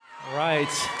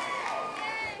right.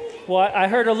 Well, I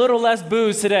heard a little less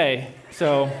booze today,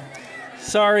 so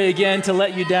sorry again to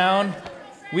let you down.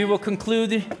 We will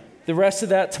conclude the rest of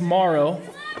that tomorrow.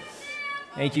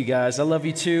 Thank you, guys. I love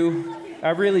you too. I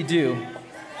really do.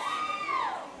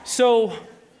 So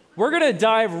we're going to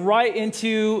dive right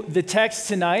into the text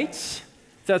tonight,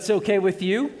 if that's okay with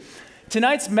you.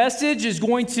 Tonight's message is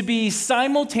going to be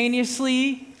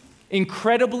simultaneously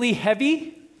incredibly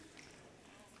heavy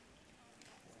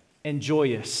and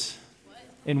joyous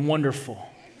and wonderful.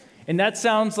 And that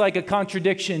sounds like a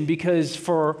contradiction because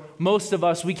for most of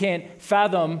us, we can't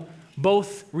fathom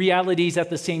both realities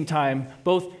at the same time,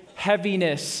 both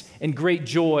heaviness and great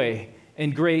joy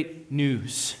and great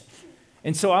news.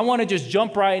 And so I want to just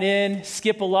jump right in,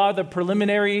 skip a lot of the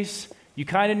preliminaries. You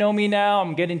kind of know me now.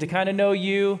 I'm getting to kind of know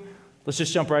you. Let's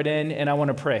just jump right in, and I want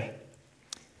to pray.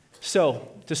 So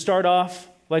to start off,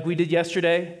 like we did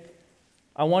yesterday,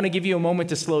 I want to give you a moment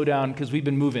to slow down because we've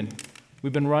been moving.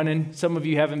 We've been running. Some of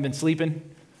you haven't been sleeping.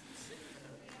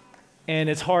 And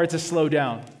it's hard to slow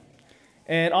down.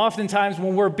 And oftentimes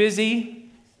when we're busy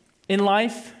in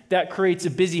life, that creates a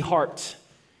busy heart.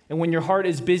 And when your heart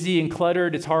is busy and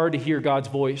cluttered, it's hard to hear God's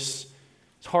voice.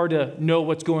 It's hard to know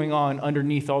what's going on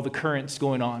underneath all the currents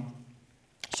going on.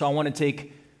 So I want to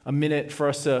take a minute for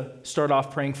us to start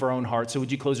off praying for our own hearts. So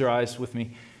would you close your eyes with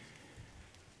me?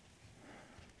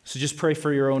 So just pray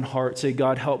for your own heart. Say,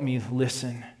 God, help me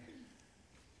listen.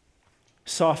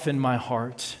 Soften my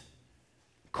heart.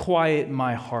 Quiet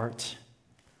my heart.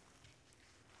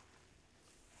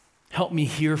 Help me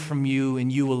hear from you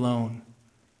and you alone.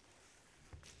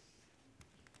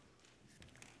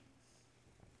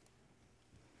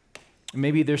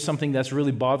 Maybe there's something that's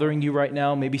really bothering you right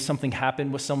now. Maybe something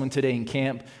happened with someone today in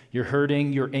camp. You're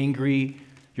hurting, you're angry,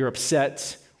 you're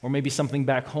upset, or maybe something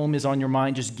back home is on your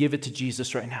mind. Just give it to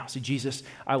Jesus right now. Say, Jesus,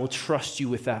 I will trust you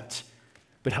with that,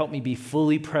 but help me be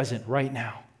fully present right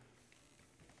now.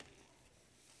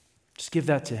 Just give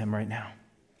that to him right now.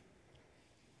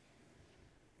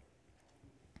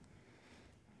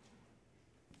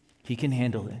 He can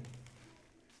handle it.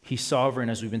 He's sovereign,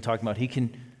 as we've been talking about. He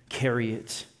can carry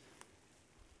it.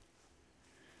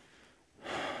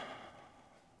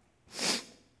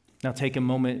 Now take a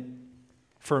moment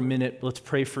for a minute. Let's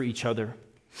pray for each other.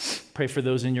 Pray for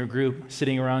those in your group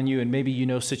sitting around you, and maybe you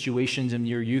know situations in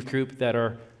your youth group that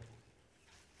are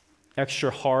extra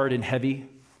hard and heavy.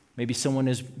 Maybe someone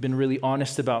has been really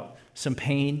honest about some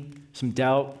pain, some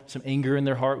doubt, some anger in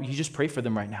their heart. You just pray for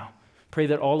them right now. Pray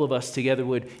that all of us together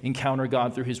would encounter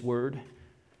God through his word.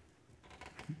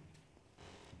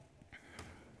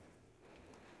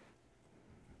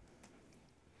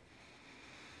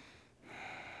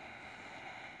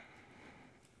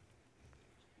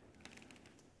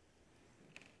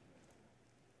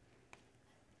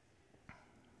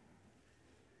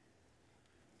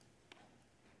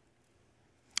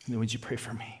 And then would you pray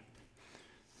for me,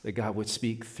 that God would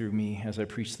speak through me as I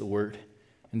preach the word,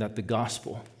 and that the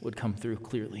gospel would come through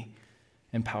clearly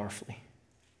and powerfully.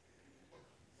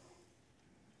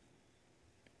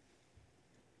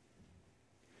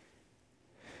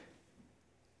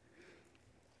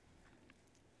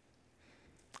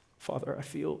 Father, I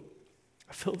feel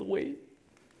the weight.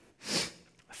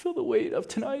 I feel the weight of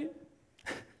tonight.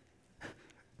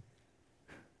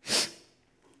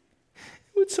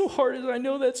 What's so hard is I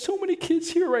know that so many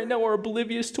kids here right now are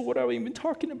oblivious to what I'm even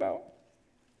talking about.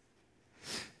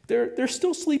 They're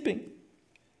still sleeping.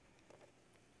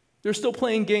 They're still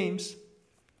playing games.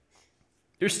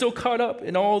 They're still caught up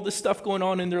in all the stuff going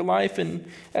on in their life, and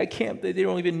at camp they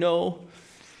don't even know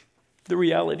the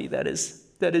reality that is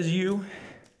you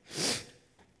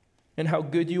and how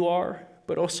good you are,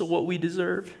 but also what we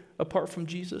deserve apart from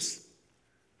Jesus.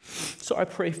 So I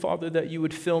pray, Father, that you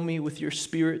would fill me with your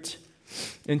Spirit,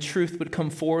 and truth would come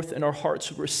forth, and our hearts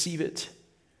would receive it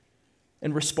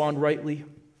and respond rightly.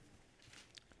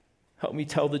 Help me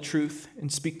tell the truth and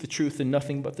speak the truth and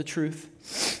nothing but the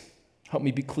truth. Help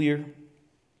me be clear.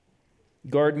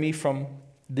 Guard me from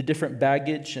the different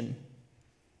baggage and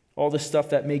all the stuff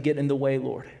that may get in the way,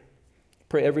 Lord.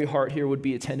 Pray every heart here would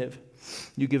be attentive.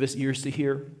 You give us ears to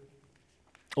hear.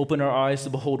 Open our eyes to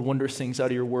behold wondrous things out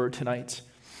of your word tonight.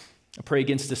 I pray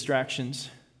against distractions.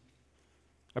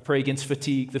 I pray against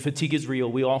fatigue. The fatigue is real.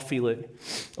 We all feel it.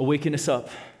 Awaken us up.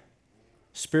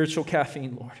 Spiritual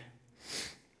caffeine, Lord.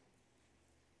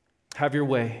 Have your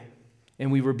way. And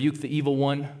we rebuke the evil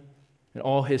one and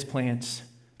all his plans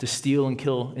to steal and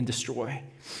kill and destroy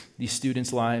these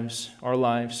students' lives, our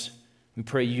lives. We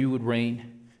pray you would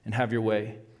reign and have your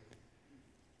way.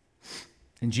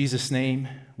 In Jesus' name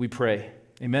we pray.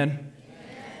 Amen.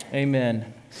 Amen.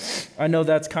 Amen. I know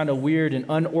that's kind of weird and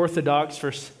unorthodox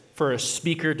for a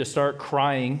speaker to start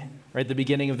crying right at the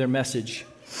beginning of their message.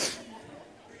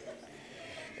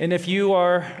 And if you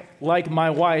are like my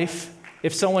wife,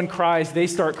 if someone cries, they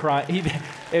start crying.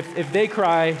 If they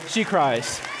cry, she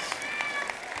cries.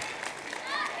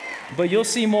 But you'll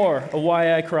see more of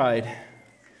why I cried.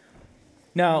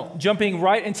 Now, jumping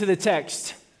right into the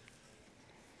text,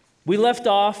 we left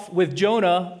off with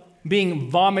Jonah being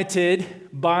vomited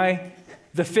by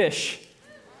the fish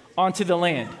onto the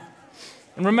land.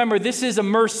 And remember, this is a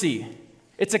mercy.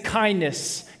 It's a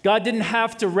kindness. God didn't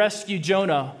have to rescue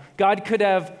Jonah. God could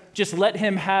have just let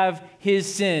him have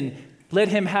his sin, let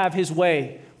him have his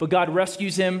way. But God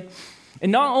rescues him.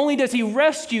 And not only does he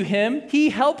rescue him, he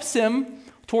helps him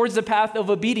towards the path of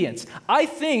obedience. I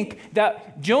think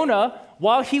that Jonah,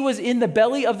 while he was in the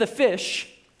belly of the fish,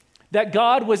 that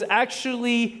God was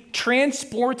actually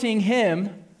transporting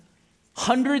him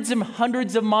hundreds and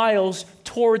hundreds of miles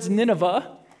towards Nineveh,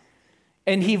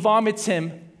 and he vomits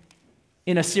him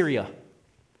in Assyria.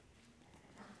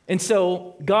 And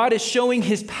so God is showing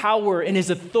his power and his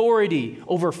authority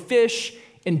over fish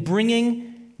and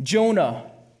bringing Jonah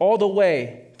all the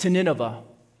way to Nineveh.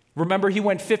 Remember, he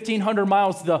went 1,500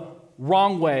 miles the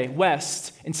wrong way,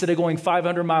 west, instead of going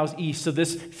 500 miles east. So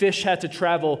this fish had to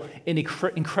travel an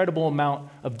incredible amount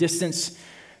of distance.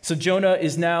 So Jonah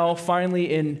is now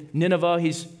finally in Nineveh.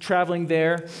 He's traveling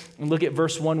there. And look at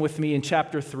verse 1 with me in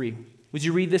chapter 3. Would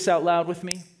you read this out loud with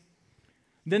me?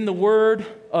 Then the word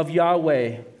of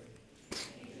Yahweh.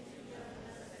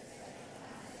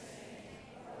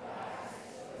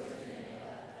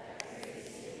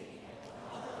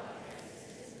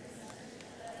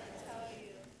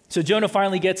 So Jonah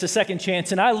finally gets a second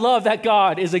chance, and I love that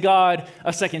God is a God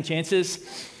of second chances.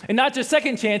 And not just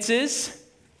second chances,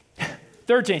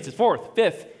 third chances, fourth,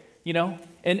 fifth,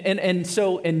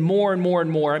 and more and more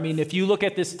and more. I mean, if you look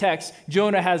at this text,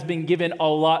 Jonah has been given a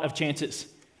lot of chances,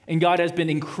 and God has been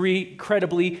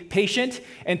incredibly patient.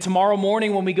 And tomorrow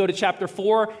morning when we go to chapter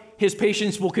 4, his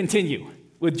patience will continue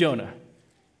with Jonah.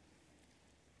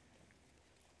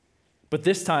 But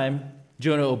this time,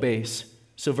 Jonah obeys.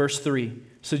 So verse 3,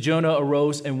 so Jonah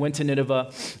arose and went to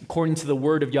Nineveh according to the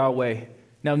word of Yahweh.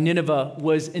 Now Nineveh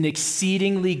was an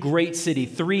exceedingly great city,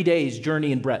 3 days'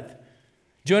 journey in breadth.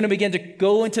 Jonah began to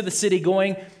go into the city,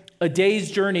 going a day's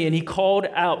journey, and he called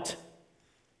out.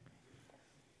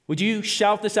 Would you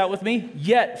shout this out with me?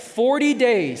 Yet 40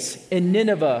 days and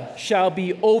Nineveh shall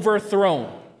be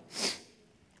overthrown.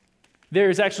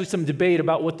 There is actually some debate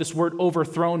about what this word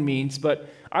overthrown means,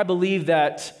 but I believe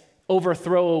that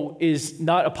overthrow is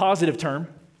not a positive term,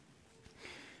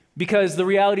 because the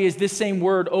reality is this same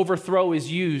word overthrow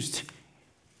is used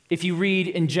if you read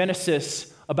in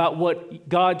Genesis about what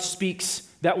God speaks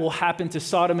that will happen to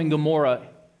Sodom and Gomorrah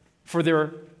for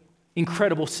their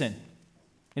incredible sin.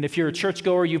 And if you're a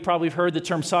churchgoer, you've probably heard the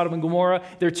term Sodom and Gomorrah.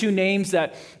 They're two names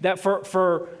that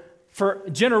for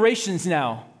generations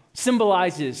now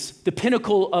symbolizes the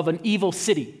pinnacle of an evil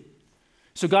city.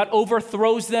 So God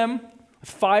overthrows them with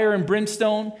fire and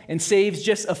brimstone and saves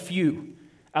just a few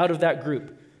out of that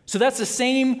group. So that's the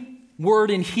same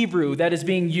word in Hebrew that is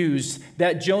being used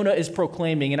that Jonah is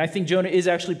proclaiming. And I think Jonah is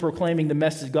actually proclaiming the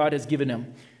message God has given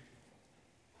him.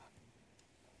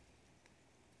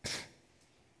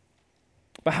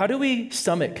 But how do we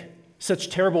stomach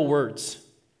such terrible words?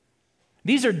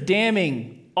 These are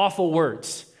damning, awful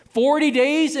words. 40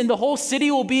 days and the whole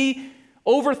city will be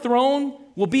overthrown,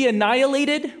 will be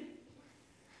annihilated.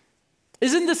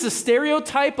 Isn't this a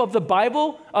stereotype of the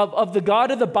Bible, of the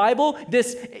God of the Bible?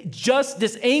 This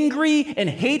angry and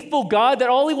hateful God that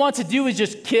all he wants to do is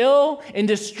just kill and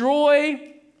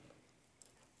destroy?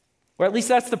 Or at least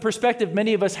that's the perspective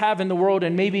many of us have in the world,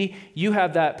 and maybe you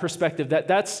have that perspective,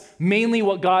 that's mainly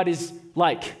what God is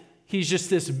like. He's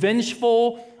just this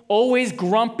vengeful, always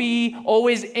grumpy,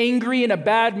 always angry in a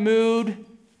bad mood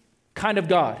kind of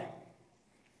God.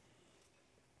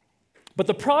 But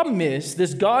the problem is,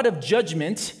 this God of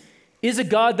judgment is a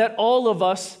God that all of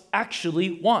us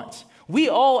actually want. We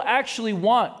all actually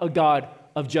want a God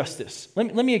of justice.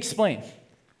 Let me explain.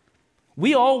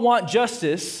 We all want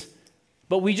justice,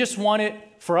 but we just want it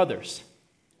for others.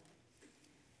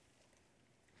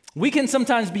 We can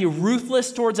sometimes be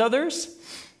ruthless towards others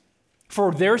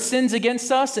for their sins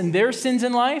against us and their sins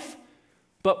in life,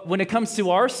 but when it comes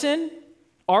to our sin,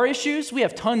 our issues, we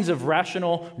have tons of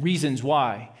rational reasons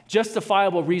why.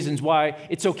 Justifiable reasons why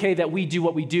it's okay that we do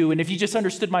what we do. And if you just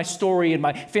understood my story and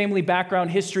my family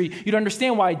background history, you'd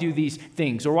understand why I do these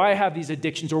things, or why I have these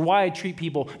addictions, or why I treat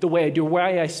people the way I do, or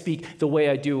why I speak the way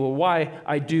I do, or why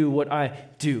I do what I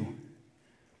do.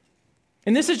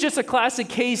 And this is just a classic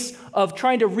case of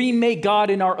trying to remake God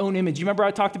in our own image. You remember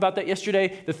I talked about that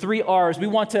yesterday? The 3 R's. We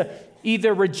want to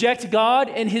either reject God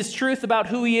and his truth about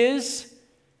who he is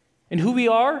and who we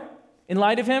are in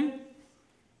light of him,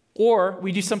 or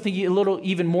we do something a little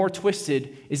even more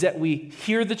twisted, is that we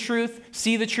hear the truth,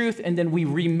 see the truth, and then we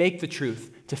remake the truth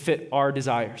to fit our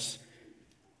desires.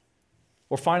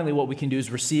 Or finally, what we can do is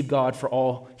receive God for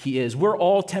all he is. We're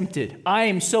all tempted. I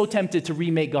am so tempted to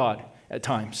remake God at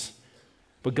times,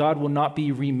 but God will not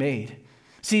be remade.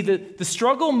 See, the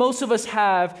struggle most of us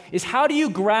have is, how do you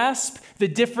grasp the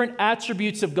different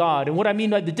attributes of God? And what I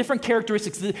mean by the different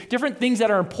characteristics, the different things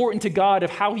that are important to God of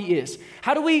how he is.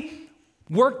 How do we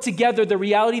work together the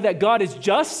reality that God is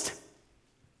just?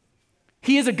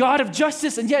 He is a God of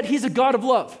justice, and yet he's a God of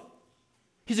love.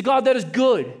 He's a God that is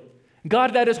good,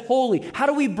 God that is holy. How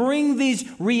do we bring these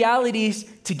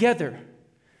realities together?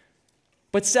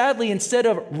 But sadly, instead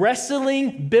of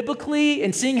wrestling biblically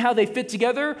and seeing how they fit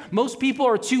together, most people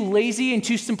are too lazy and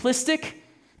too simplistic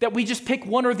that we just pick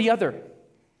one or the other.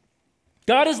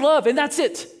 God is love, and that's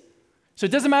it. So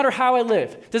it doesn't matter how I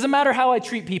live. It doesn't matter how I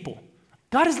treat people.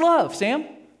 God is love, Sam.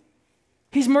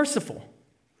 He's merciful.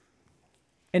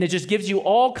 And it just gives you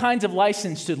all kinds of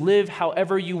license to live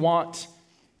however you want,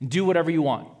 and do whatever you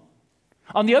want.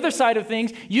 On the other side of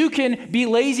things, you can be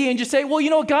lazy and just say, well, you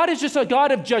know, God is just a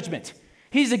God of judgment.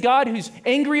 He's a God who's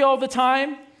angry all the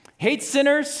time, hates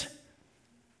sinners,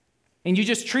 and you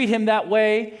just treat him that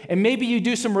way. And maybe you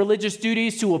do some religious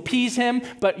duties to appease him,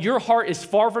 but your heart is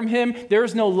far from him.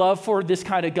 There's no love for this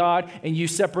kind of God, and you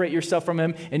separate yourself from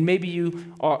him, and maybe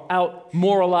you are out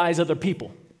moralize other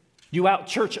people. You out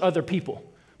church other people.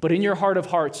 But in your heart of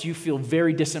hearts, you feel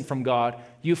very distant from God.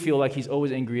 You feel like he's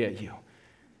always angry at you.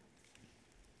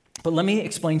 But let me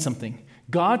explain something.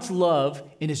 God's love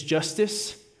and his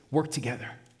justice work together.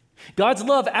 God's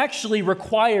love actually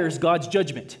requires God's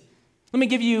judgment. Let me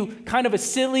give you kind of a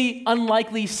silly,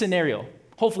 unlikely scenario.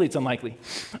 Hopefully it's unlikely.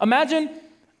 Imagine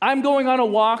I'm going on a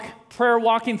walk, prayer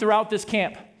walking throughout this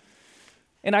camp,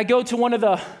 and I go to one of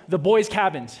the boys'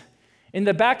 cabins. In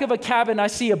the back of a cabin, I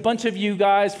see a bunch of you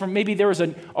guys from, maybe there was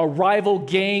a rival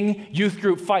gang youth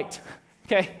group fight,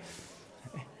 okay?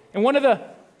 And one of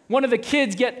the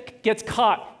kids gets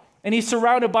caught, and he's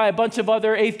surrounded by a bunch of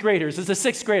other 8th graders. It's a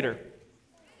 6th grader.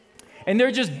 And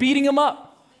they're just beating him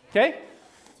up, okay?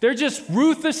 They're just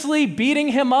ruthlessly beating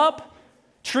him up,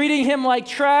 treating him like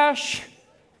trash,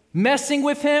 messing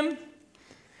with him.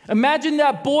 Imagine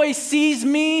that boy sees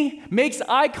me, makes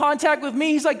eye contact with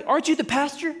me. He's like, aren't you the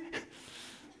pastor?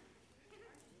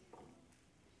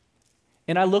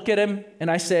 And I look at him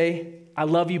and I say, I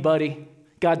love you, buddy.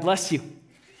 God bless you.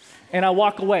 And I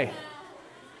walk away.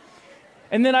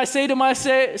 And then I say to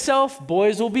myself,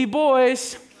 boys will be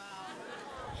boys.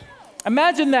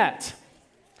 Imagine that.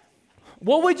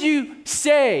 What would you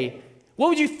say? What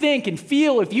would you think and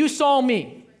feel if you saw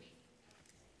me?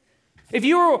 If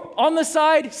you were on the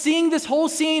side seeing this whole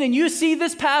scene and you see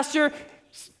this pastor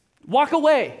walk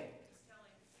away,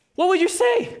 what would you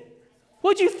say?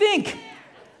 What would you think?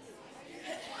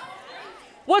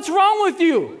 What's wrong with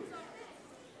you?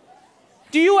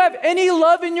 Do you have any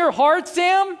love in your heart,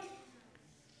 Sam?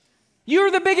 You're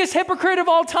the biggest hypocrite of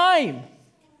all time.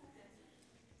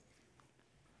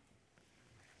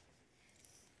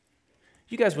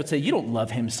 You guys would say, you don't love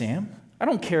him, Sam. I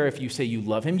don't care if you say you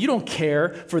love him. You don't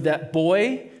care for that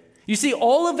boy. You see,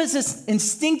 all of us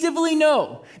instinctively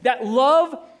know that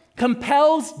love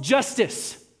compels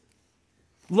justice.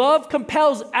 Love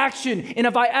compels action. And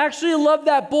if I actually love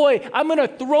that boy, I'm going to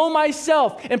throw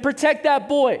myself and protect that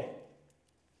boy.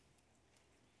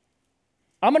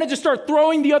 I'm going to just start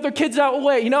throwing the other kids out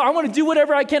away. You know, I want to do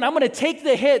whatever I can. I'm going to take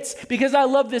the hits because I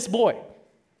love this boy.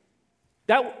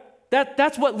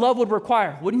 That's what love would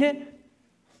require, wouldn't it?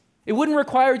 It wouldn't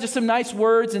require just some nice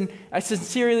words and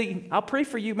I'll pray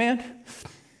for you, man.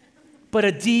 But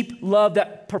a deep love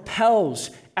that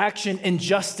propels action and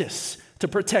justice to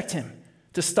protect him,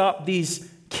 to stop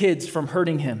these kids from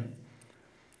hurting him.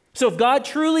 So if God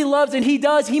truly loves, and he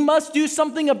does, he must do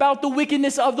something about the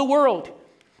wickedness of the world.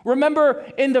 Remember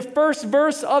in the first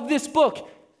verse of this book,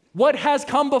 what has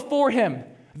come before him?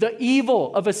 The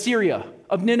evil of Assyria,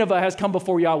 of Nineveh, has come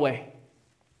before Yahweh.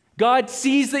 God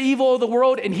sees the evil of the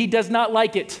world and he does not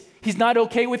like it. He's not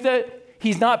okay with it.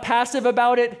 He's not passive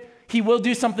about it. He will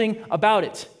do something about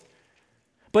it.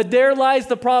 But there lies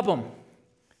the problem.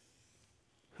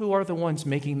 Who are the ones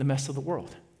making the mess of the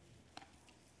world?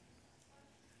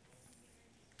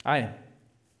 I am.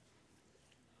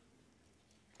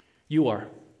 You are.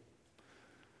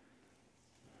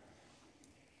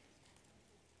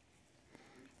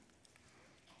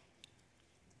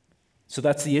 So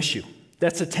that's the issue.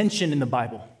 That's a tension in the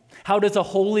Bible. How does a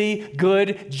holy,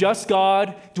 good, just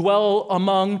God dwell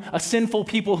among a sinful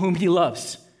people whom he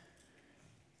loves?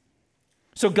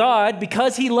 So God,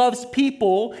 because he loves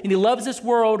people and he loves this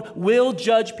world, will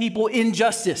judge people in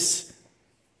justice.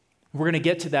 We're going to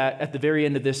get to that at the very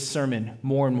end of this sermon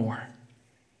more and more.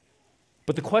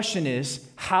 But the question is,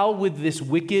 how would this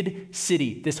wicked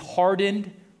city, this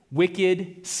hardened,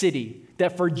 wicked city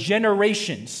that for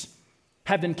generations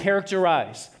have been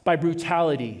characterized by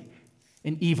brutality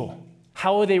and evil,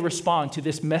 how will they respond to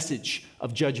this message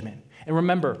of judgment? And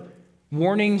remember,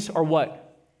 warnings are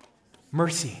what?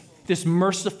 Mercy. This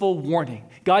merciful warning.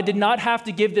 God did not have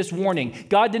to give this warning.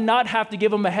 God did not have to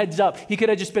give them a heads up. He could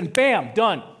have just been, bam,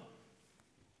 done.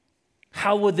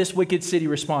 How would this wicked city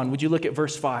respond? Would you look at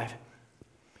verse 5?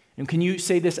 And can you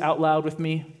say this out loud with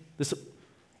me?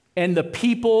 And the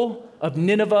people of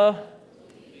Nineveh.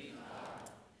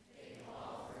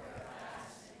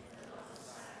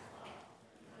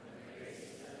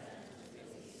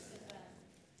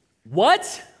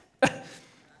 What?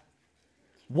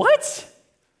 What?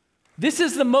 This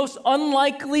is the most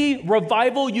unlikely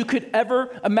revival you could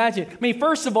ever imagine. I mean,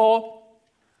 first of all,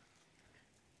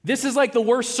 this is like the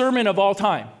worst sermon of all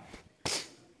time.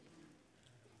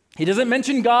 He doesn't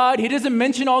mention God. He doesn't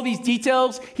mention all these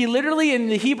details. He literally, in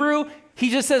the Hebrew, he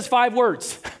just says 5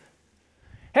 words.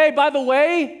 Hey, by the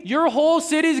way, your whole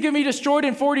city is going to be destroyed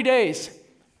in 40 days.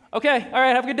 Okay, all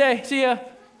right, have a good day. See ya.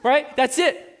 Right? That's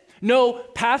it. No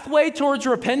pathway towards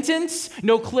repentance,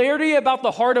 no clarity about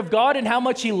the heart of God and how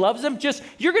much he loves them. Just,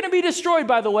 you're going to be destroyed,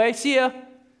 by the way. See ya.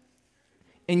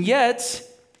 And yet,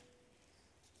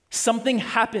 something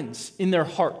happens in their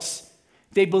hearts.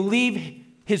 They believe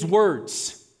his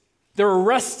words. They're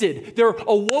arrested. They're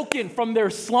awoken from their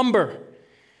slumber.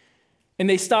 And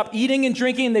they stop eating and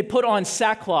drinking, and they put on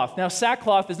sackcloth. Now,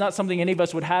 sackcloth is not something any of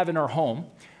us would have in our home,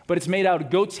 but it's made out of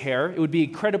goat's hair. It would be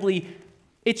incredibly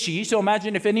itchy. So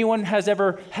imagine if anyone has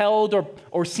ever held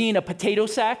or seen a potato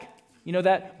sack, you know,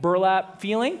 that burlap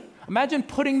feeling? Imagine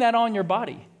putting that on your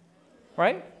body,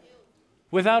 right?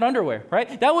 Without underwear,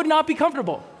 right? That would not be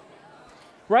comfortable,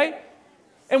 right?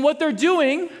 And what they're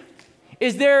doing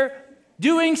is they're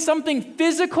doing something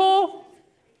physical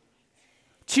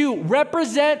to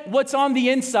represent what's on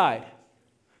the inside.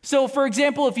 So, for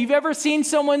example, if you've ever seen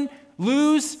someone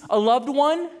lose a loved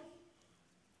one,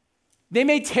 they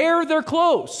may tear their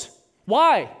clothes.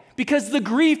 Why? Because the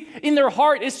grief in their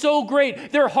heart is so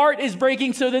great. Their heart is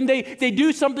breaking, so then they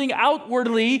do something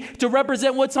outwardly to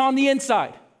represent what's on the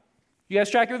inside. You guys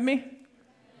tracking with me?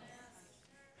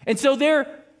 And so they're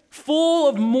full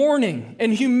of mourning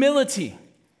and humility.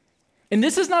 And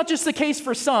this is not just the case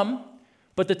for some,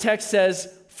 but the text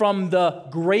says, from the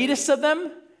greatest of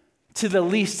them to the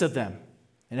least of them,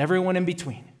 and everyone in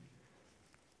between.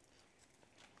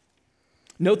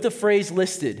 Note the phrase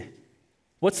listed.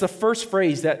 What's the first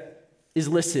phrase that is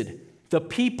listed? The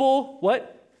people,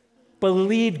 what?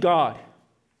 Believed God.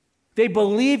 They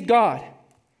believed God.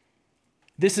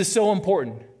 This is so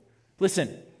important.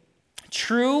 Listen,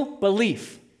 true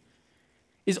belief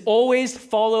is always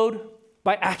followed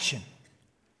by action.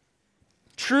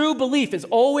 True belief is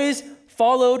always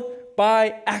followed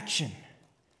by action.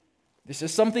 This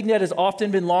is something that has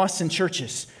often been lost in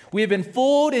churches. We have been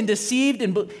fooled and deceived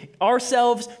in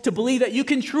ourselves to believe that you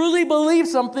can truly believe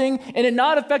something and it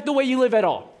not affect the way you live at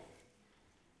all.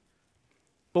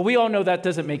 But we all know that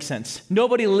doesn't make sense.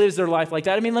 Nobody lives their life like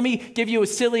that. I mean, let me give you a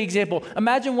silly example.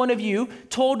 Imagine one of you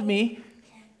told me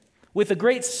with a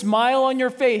great smile on your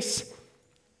face,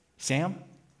 Sam,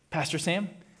 Pastor Sam,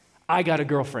 I got a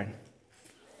girlfriend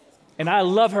and I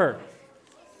love her.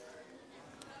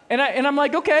 And I'm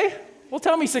like, okay, well,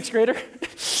 tell me, 6th grader.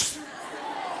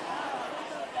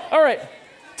 All right,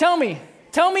 tell me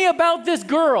about this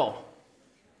girl.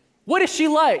 What is she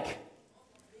like?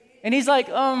 And he's like,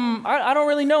 I don't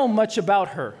really know much about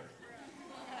her.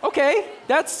 Okay,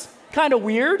 that's kind of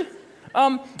weird.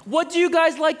 What do you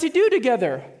guys like to do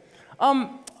together? I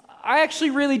actually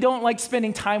really don't like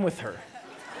spending time with her.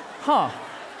 Huh,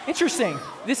 interesting.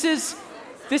 This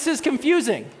is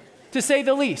confusing, to say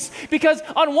the least. Because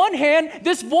on one hand,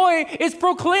 this boy is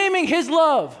proclaiming his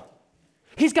love.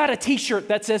 He's got a t-shirt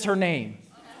that says her name.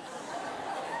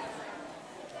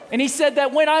 And he said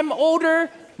that when I'm older,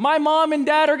 my mom and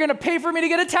dad are going to pay for me to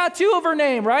get a tattoo of her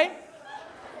name, right?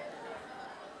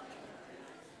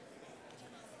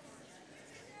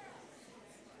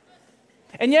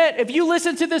 And yet, if you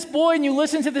listen to this boy and you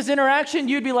listen to this interaction,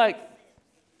 you'd be like,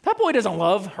 that boy doesn't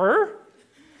love her.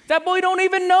 That boy don't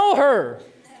even know her.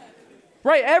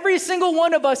 Right? Every single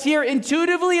one of us here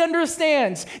intuitively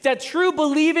understands that true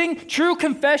believing, true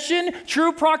confession,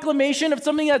 true proclamation of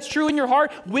something that's true in your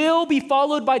heart will be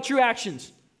followed by true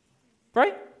actions.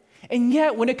 Right? And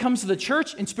yet, when it comes to the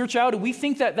church and spirituality, we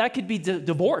think that that could be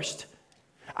divorced.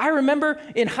 I remember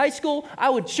in high school, I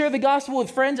would share the gospel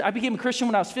with friends. I became a Christian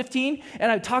when I was 15,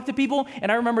 and I'd talk to people,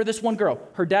 and I remember this one girl.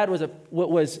 Her dad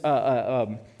was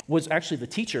actually the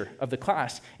teacher of the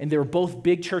class, and they were both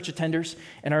big church attenders,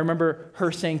 and I remember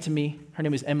her saying to me, her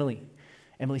name is Emily.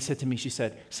 Emily said to me, she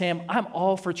said, Sam, I'm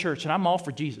all for church, and I'm all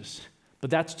for Jesus, but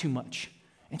that's too much.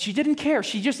 And she didn't care.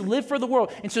 She just lived for the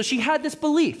world, and so she had this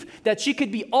belief that she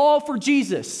could be all for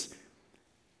Jesus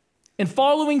and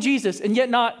following Jesus, and yet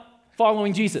not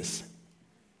following Jesus.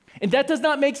 And that does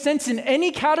not make sense in any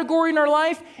category in our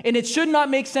life, and it should not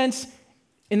make sense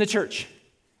in the church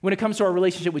when it comes to our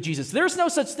relationship with Jesus. There's no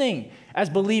such thing as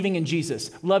believing in Jesus,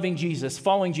 loving Jesus,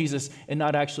 following Jesus, and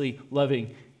not actually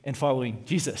loving and following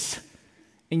Jesus.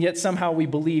 And yet somehow we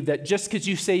believe that just because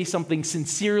you say something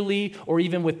sincerely or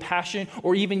even with passion,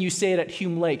 or even you say it at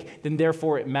Hume Lake, then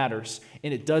therefore it matters.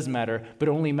 And it does matter, but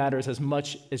it only matters as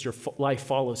much as your life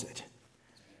follows it.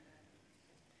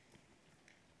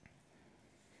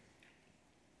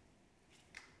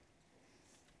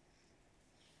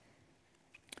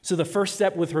 So the first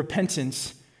step with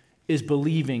repentance is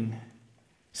believing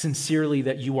sincerely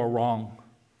that you are wrong.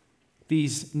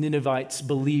 These Ninevites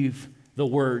believe the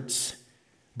words,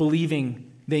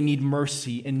 believing they need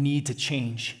mercy and need to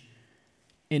change.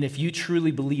 And if you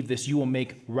truly believe this, you will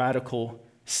make radical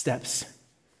steps.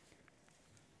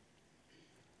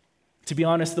 To be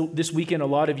honest, this weekend, a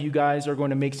lot of you guys are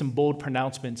going to make some bold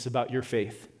pronouncements about your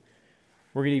faith.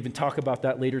 We're going to even talk about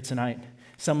that later tonight.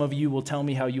 Some of you will tell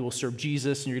me how you will serve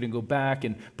Jesus and you're going to go back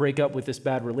and break up with this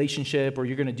bad relationship, or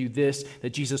you're going to do this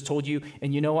that Jesus told you.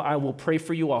 And you know, I will pray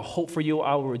for you. I'll hope for you.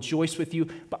 I will rejoice with you,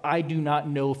 but I do not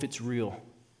know if it's real.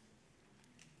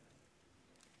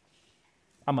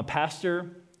 I'm a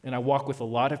pastor and I walk with a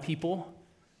lot of people,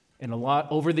 and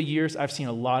over the years, I've seen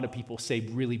a lot of people say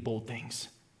really bold things.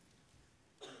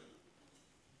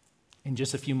 And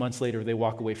just a few months later, they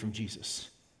walk away from Jesus.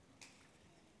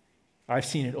 I've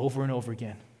seen it over and over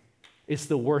again. It's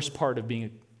the worst part of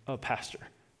being a pastor.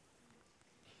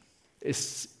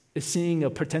 It's seeing a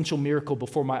potential miracle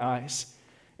before my eyes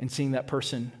and seeing that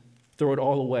person throw it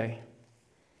all away.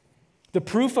 The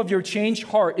proof of your changed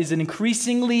heart is an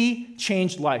increasingly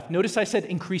changed life. Notice I said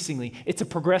increasingly. It's a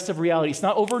progressive reality. It's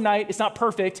not overnight. It's not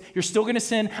perfect. You're still going to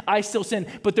sin. I still sin.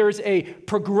 But there's a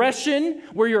progression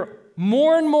where you're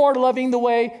more and more loving the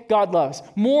way God loves,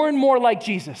 more and more like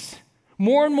Jesus.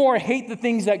 More and more hate the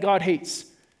things that God hates.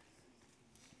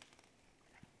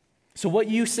 So what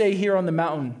you say here on the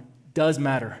mountain does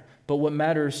matter, but what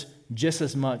matters just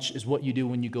as much is what you do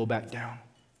when you go back down.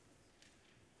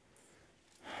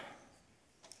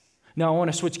 Now I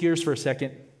want to switch gears for a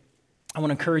second. I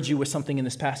want to encourage you with something in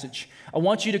this passage. I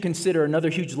want you to consider another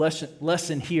huge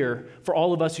lesson here for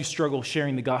all of us who struggle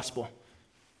sharing the gospel.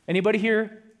 Anybody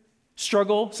here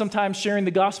struggle sometimes sharing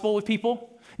the gospel with people?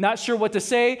 Not sure what to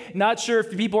say, not sure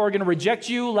if people are going to reject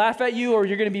you, laugh at you, or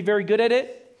you're going to be very good at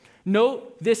it?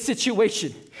 Note this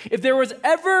situation. If there was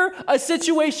ever a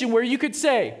situation where you could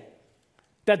say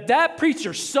that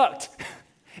preacher sucked,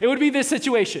 it would be this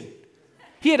situation.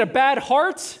 He had a bad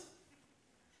heart.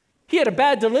 He had a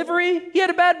bad delivery. He had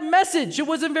a bad message. It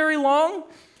wasn't very long.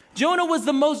 Jonah was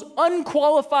the most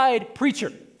unqualified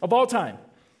preacher of all time.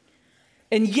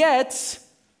 And yet,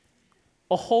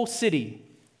 a whole city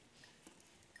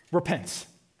repents.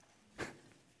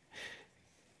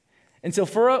 And so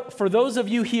for those of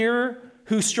you here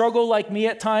who struggle like me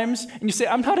at times, and you say,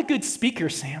 I'm not a good speaker,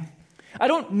 Sam. I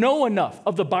don't know enough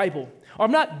of the Bible. Or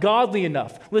I'm not godly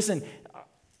enough. Listen,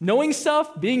 knowing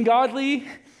stuff, being godly,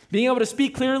 being able to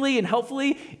speak clearly and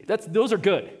helpfully, those are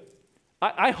good.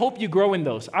 I hope you grow in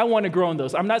those. I want to grow in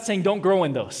those. I'm not saying don't grow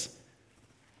in those.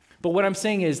 But what I'm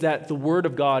saying is that the Word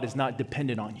of God is not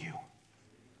dependent on you.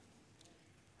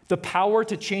 The power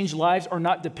to change lives are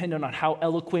not dependent on how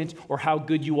eloquent or how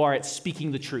good you are at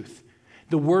speaking the truth.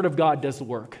 The Word of God does the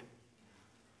work.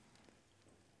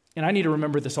 And I need to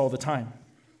remember this all the time.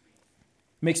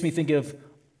 It makes me think of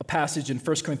a passage in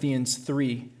 1 Corinthians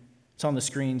 3. It's on the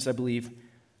screens, I believe.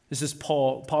 This is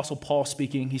Apostle Paul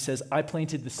speaking. He says, I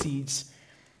planted the seeds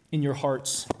in your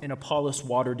hearts, and Apollos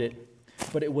watered it,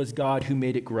 but it was God who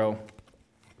made it grow.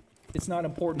 It's not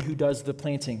important who does the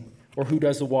planting or who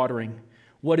does the watering.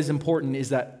 What is important is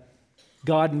that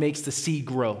God makes the seed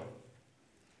grow.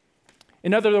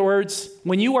 In other words,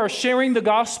 when you are sharing the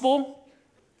gospel,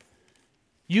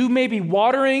 You may be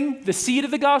watering the seed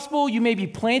of the gospel, you may be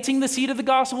planting the seed of the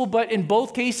gospel, but in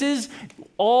both cases,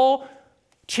 all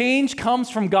change comes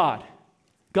from God.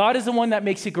 God is the one that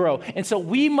makes it grow. And so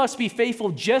we must be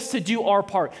faithful just to do our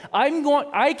part.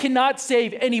 I cannot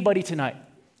save anybody tonight,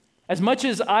 as much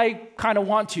as I kind of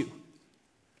want to.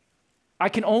 I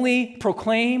can only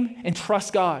proclaim and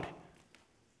trust God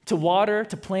to water,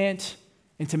 to plant,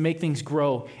 and to make things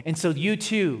grow. And so you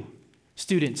too,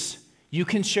 students, you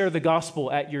can share the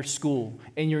gospel at your school,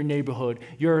 in your neighborhood,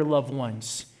 your loved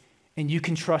ones, and you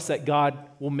can trust that God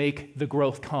will make the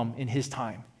growth come in His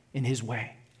time, in His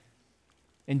way.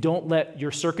 And don't let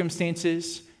your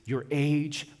circumstances, your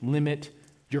age limit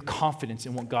your confidence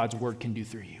in what God's word can do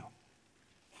through you.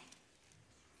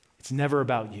 It's never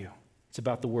about you. It's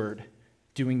about the word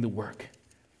doing the work.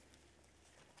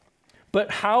 But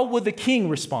how would the king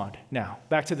respond now?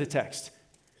 Back to the text.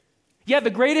 Yeah,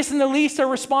 the greatest and the least are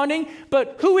responding,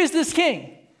 but who is this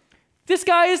king? This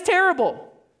guy is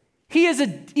terrible. He is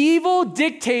an evil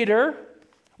dictator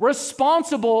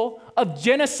responsible of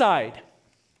genocide,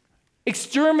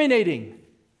 exterminating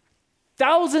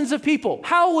thousands of people.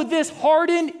 How would this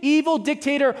hardened, evil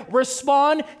dictator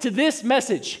respond to this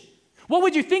message? What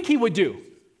would you think he would do?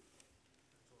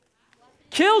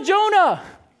 Kill Jonah.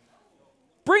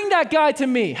 Bring that guy to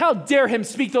me. How dare him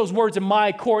speak those words in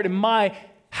my court, in my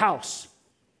house?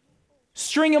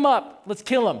 String him up. Let's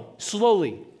kill him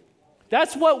slowly.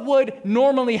 That's what would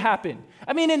normally happen.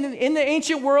 I mean, in the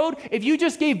ancient world, if you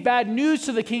just gave bad news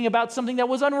to the king about something that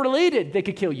was unrelated, they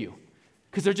could kill you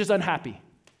because they're just unhappy.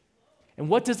 And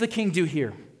what does the king do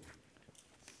here?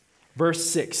 Verse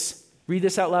 6. Read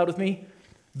this out loud with me.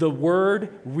 The word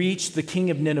reached the king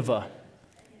of Nineveh.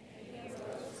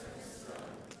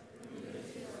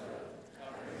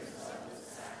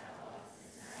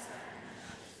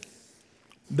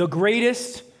 The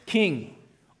greatest king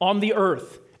on the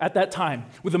earth at that time,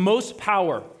 with the most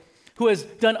power, who has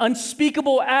done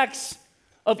unspeakable acts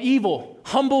of evil,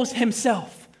 humbles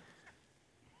himself,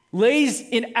 lays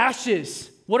in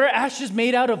ashes. What are ashes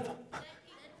made out of?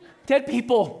 Dead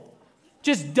people.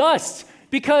 Just dust.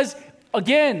 Because,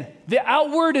 again, the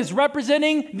outward is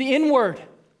representing the inward.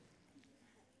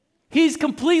 He's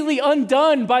completely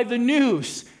undone by the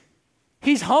news.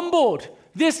 He's humbled.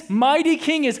 This mighty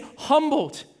king is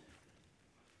humbled.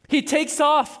 He takes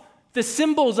off the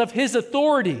symbols of his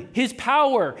authority, his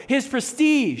power, his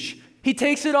prestige. He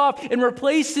takes it off and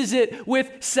replaces it with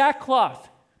sackcloth.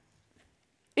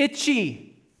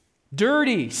 Itchy,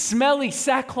 dirty, smelly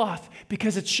sackcloth,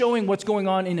 because it's showing what's going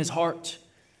on in his heart.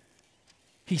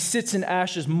 He sits in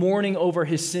ashes, mourning over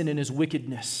his sin and his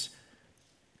wickedness.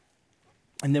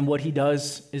 And then what he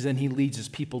does is then he leads his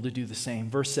people to do the same.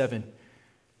 Verse 7.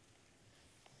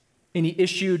 And he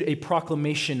issued a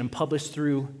proclamation and published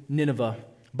through Nineveh.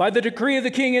 By the decree of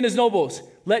the king and his nobles,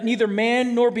 let neither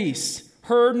man nor beast,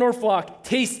 herd nor flock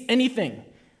taste anything.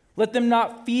 Let them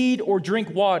not feed or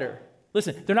drink water.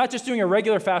 Listen, they're not just doing a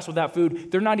regular fast without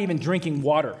food. They're not even drinking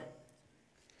water.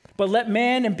 But let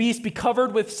man and beast be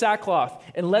covered with sackcloth,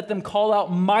 and let them call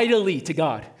out mightily to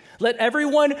God. Let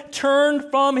everyone turn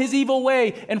from his evil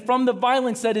way and from the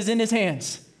violence that is in his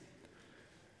hands.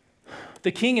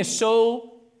 The king is so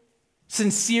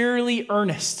sincerely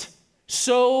earnest,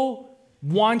 so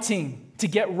wanting to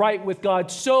get right with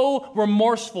God, so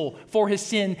remorseful for his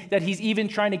sin that he's even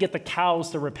trying to get the cows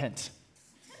to repent.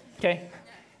 Okay?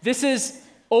 This is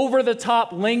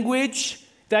over-the-top language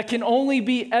that can only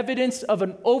be evidence of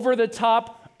an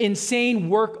over-the-top, insane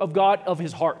work of God of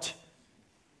his heart.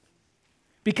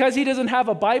 Because he doesn't have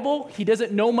a Bible, he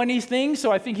doesn't know many things, so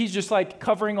I think he's just like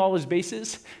covering all his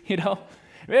bases, you know?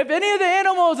 If any of the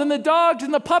animals and the dogs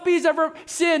and the puppies ever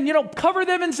sin, cover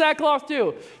them in sackcloth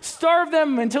too. Starve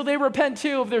them until they repent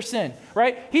too of their sin,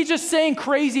 right? He's just saying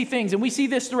crazy things. And we see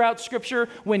this throughout Scripture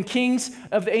when kings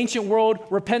of the ancient world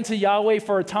repent to Yahweh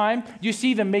for a time. You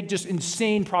see them make just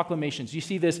insane proclamations. You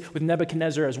see this with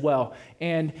Nebuchadnezzar as well.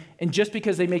 And just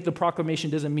because they make the proclamation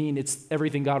doesn't mean it's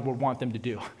everything God would want them to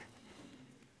do.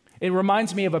 It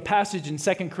reminds me of a passage in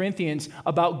 2 Corinthians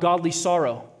about godly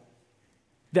sorrow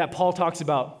that Paul talks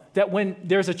about, that when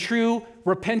there's a true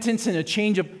repentance and a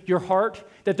change of your heart,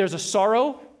 that there's a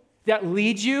sorrow that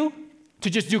leads you to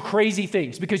just do crazy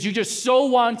things because you so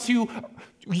want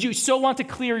to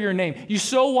clear your name. You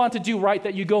so want to do right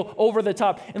that you go over the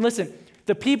top. And listen,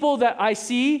 the people that I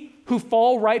see who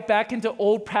fall right back into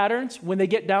old patterns when they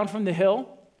get down from the hill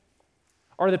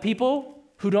are the people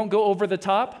who don't go over the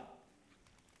top.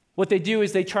 What they do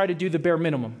is they try to do the bare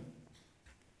minimum.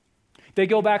 They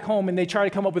go back home and they try to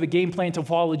come up with a game plan to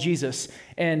follow Jesus.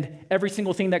 And every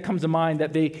single thing that comes to mind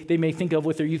that they may think of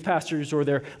with their youth pastors or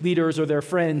their leaders or their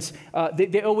friends,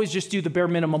 they always just do the bare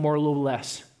minimum or a little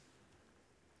less.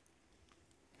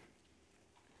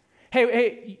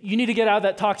 Hey, you need to get out of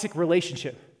that toxic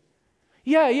relationship.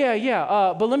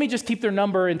 Yeah. But let me just keep their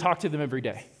number and talk to them every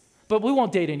day. But we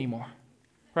won't date anymore,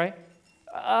 right?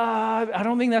 I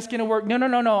don't think that's going to work.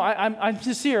 No. I'm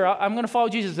sincere. I'm going to follow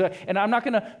Jesus, and I'm not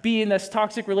going to be in this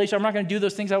toxic relationship. I'm not going to do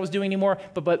those things I was doing anymore.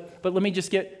 But let me just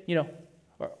get,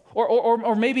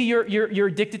 or maybe you're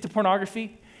addicted to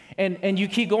pornography, and you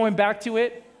keep going back to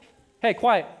it. Hey,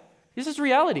 quiet. This is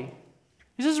reality.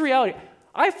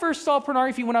 I first saw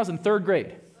pornography when I was in 3rd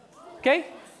grade. Okay,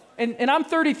 and I'm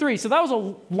 33, so that was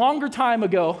a longer time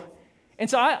ago. And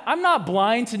so I'm not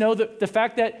blind to know the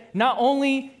fact that not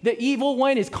only the evil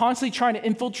one is constantly trying to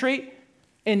infiltrate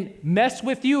and mess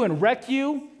with you and wreck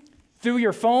you through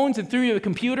your phones and through your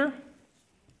computer.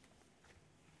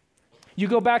 You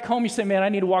go back home, you say, man, I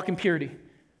need to walk in purity,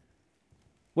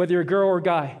 whether you're a girl or a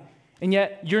guy. And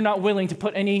yet you're not willing to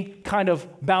put any kind of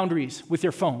boundaries with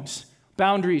your phones,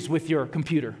 boundaries with your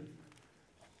computer.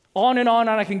 On and on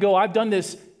I can go. I've done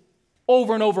this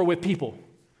over and over with people.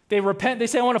 They repent, they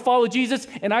say, I want to follow Jesus,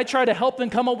 and I try to help them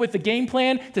come up with a game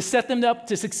plan to set them up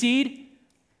to succeed,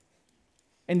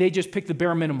 and they just pick the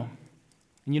bare minimum.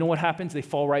 And you know what happens? They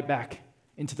fall right back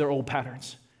into their old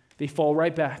patterns. They fall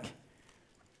right back.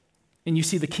 And you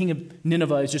see the king of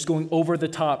Nineveh is just going over the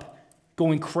top,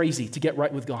 going crazy to get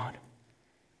right with God.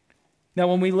 Now,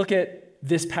 when we look at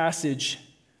this passage,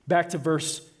 back to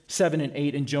verse 7 and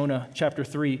 8 in Jonah chapter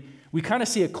 3, we kind of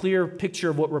see a clear picture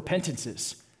of what repentance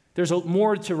is. There's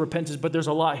more to repentance, but there's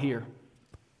a lot here.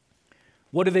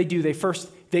 What do?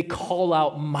 They call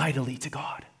out mightily to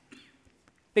God.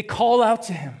 They call out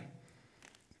to him.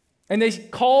 And they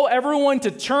call everyone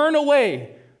to turn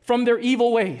away from their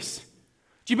evil ways.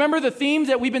 Do you remember the themes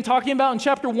that we've been talking about in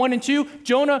chapter 1 and 2?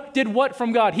 Jonah did what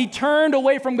from God? He turned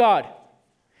away from God.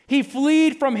 He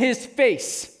fled from his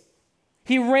face.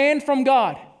 He ran from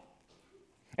God.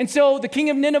 And so the king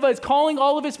of Nineveh is calling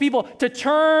all of his people to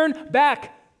turn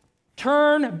back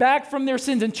from their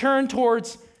sins and turn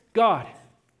towards God.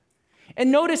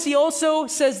 And notice he also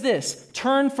says this,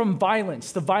 turn from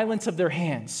violence, the violence of their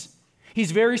hands.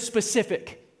 He's very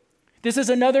specific. This is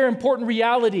another important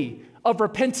reality of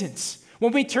repentance.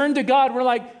 When we turn to God,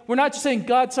 we're not just saying,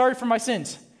 God, sorry for my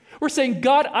sins. We're saying,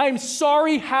 God, I'm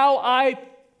sorry how I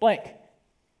blank.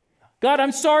 God,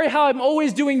 I'm sorry how I'm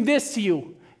always doing this to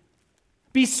you.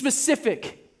 Be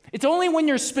specific. It's only when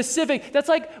you're specific. That's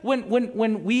like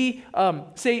when we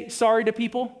say sorry to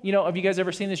people. Have you guys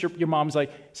ever seen this? Your mom's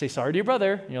like, say sorry to your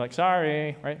brother. And you're like,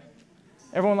 sorry, right?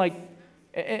 Everyone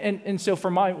and so for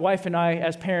my wife and I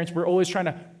as parents, we're always trying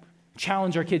to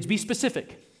challenge our kids. Be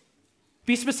specific.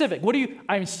 Be specific.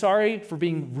 I'm sorry for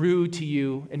being rude to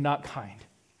you and not kind.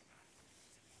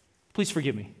 Please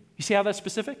forgive me. You see how that's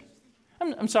specific?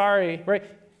 I'm sorry, right?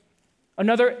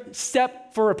 Another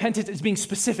step for repentance is being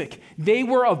specific. They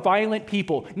were a violent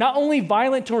people, not only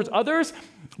violent towards others,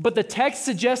 but the text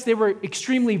suggests they were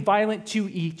extremely violent to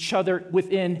each other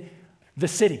within the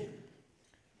city.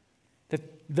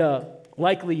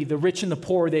 Likely the rich and the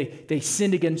poor, they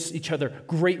sinned against each other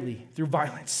greatly through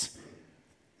violence.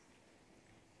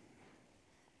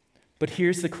 But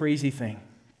here's the crazy thing.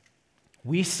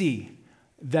 We see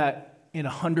that in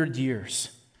 100 years,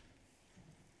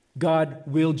 God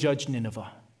will judge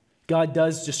Nineveh. God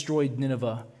does destroy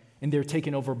Nineveh, and they're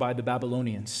taken over by the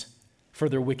Babylonians for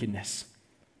their wickedness.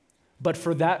 But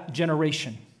for that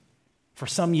generation, for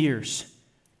some years,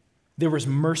 there was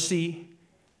mercy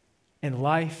and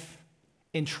life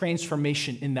and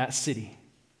transformation in that city.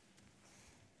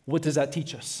 What does that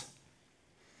teach us?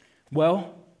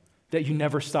 Well, that you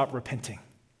never stop repenting.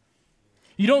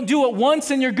 You don't do it once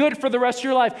and you're good for the rest of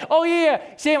your life. Oh yeah,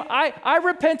 Sam, I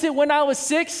repented when I was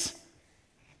 6.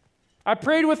 I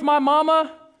prayed with my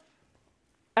mama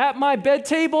at my bed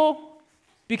table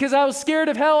because I was scared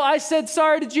of hell. I said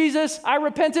sorry to Jesus. I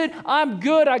repented. I'm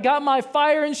good. I got my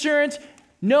fire insurance.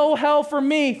 No hell for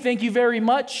me. Thank you very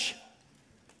much.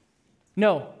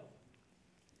 No.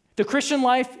 The Christian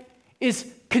life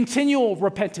is continual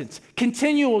repentance,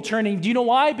 continual turning. Do you know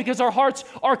why? Because our hearts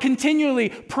are continually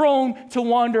prone to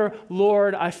wander.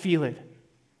 Lord, I feel it.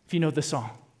 If you know the song.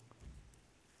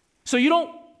 So you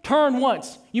don't turn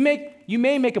once. You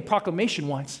may make a proclamation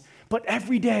once, but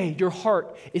every day your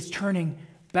heart is turning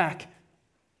back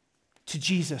to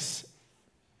Jesus.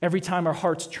 Every time our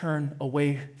hearts turn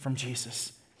away from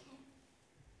Jesus.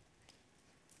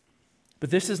 But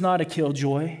this is not a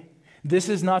killjoy. This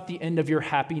is not the end of your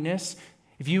happiness.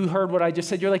 If you heard what I just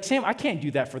said, you're like, Sam, I can't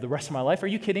do that for the rest of my life. Are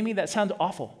you kidding me? That sounds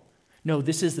awful. No,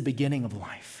 this is the beginning of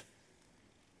life.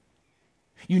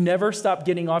 You never stop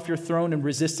getting off your throne and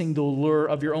resisting the lure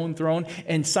of your own throne.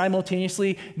 And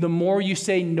simultaneously, the more you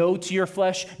say no to your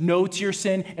flesh, no to your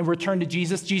sin, and return to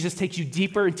Jesus, Jesus takes you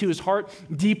deeper into his heart,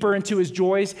 deeper into his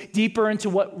joys, deeper into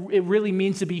what it really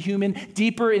means to be human,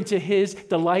 deeper into his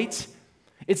delights.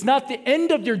 It's not the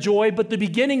end of your joy, but the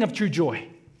beginning of true joy.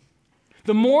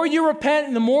 The more you repent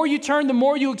and the more you turn, the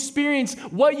more you experience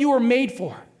what you were made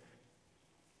for.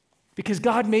 Because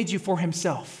God made you for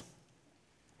himself.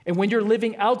 And when you're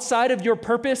living outside of your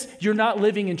purpose, you're not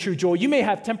living in true joy. You may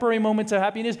have temporary moments of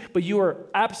happiness, but you are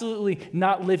absolutely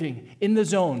not living in the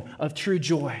zone of true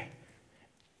joy.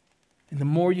 And the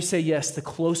more you say yes, the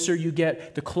closer you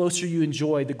get, the closer you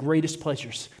enjoy the greatest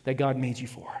pleasures that God made you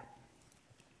for.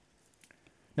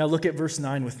 Now look at verse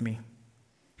 9 with me.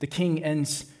 The king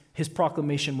ends his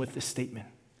proclamation with this statement.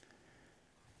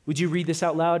 Would you read this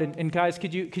out loud? And guys,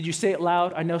 could you say it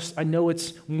loud? I know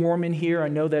it's warm in here. I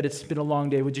know that it's been a long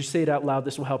day. Would you say it out loud?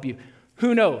 This will help you.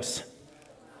 Who knows?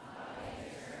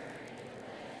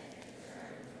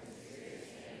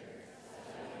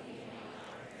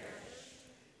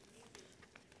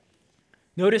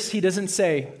 Notice he doesn't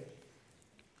say,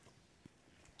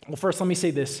 well, first let me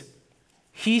say this.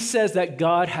 He says that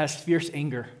God has fierce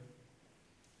anger.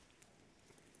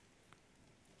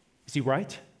 Is he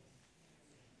right?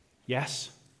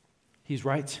 Yes, he's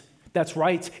right. That's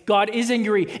right. God is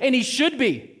angry, and he should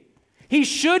be. He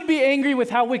should be angry with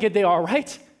how wicked they are,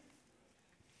 right?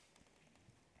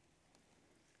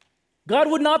 God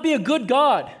would not be a good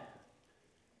God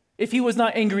if he was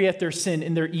not angry at their sin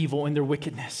and their evil and their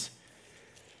wickedness.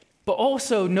 But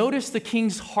also, notice the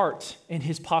king's heart and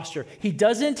his posture. He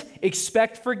doesn't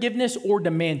expect forgiveness or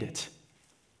demand it.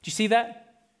 Do you see that?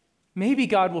 Maybe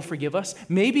God will forgive us.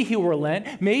 Maybe he will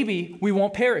relent. Maybe we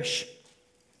won't perish.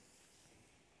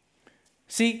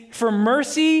 See, for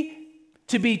mercy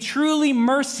to be truly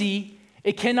mercy,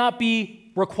 it cannot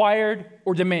be required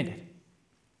or demanded.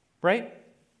 Right?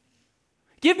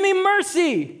 Give me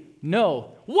mercy.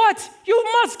 No. What? You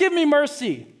must give me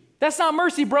mercy. That's not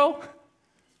mercy, bro.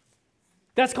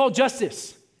 That's called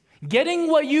justice. Getting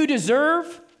what you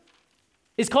deserve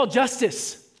is called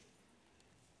justice.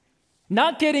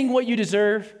 Not getting what you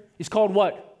deserve is called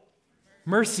what?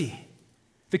 Mercy.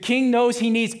 The king knows he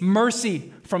needs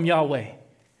mercy from Yahweh.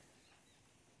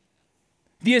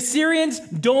 The Assyrians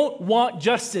don't want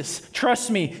justice. Trust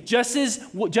me. Justice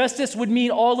would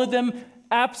mean all of them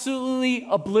absolutely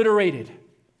obliterated.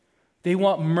 They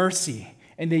want mercy,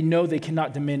 and they know they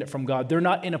cannot demand it from God. They're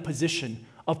not in a position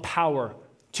of power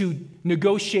to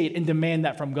negotiate and demand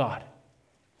that from God.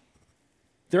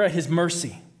 They're at his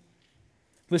mercy.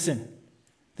 Listen,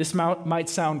 this might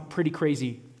sound pretty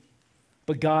crazy,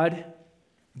 but God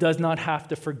does not have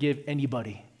to forgive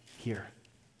anybody here.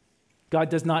 God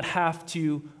does not have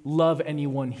to love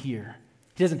anyone here.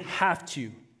 He doesn't have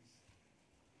to,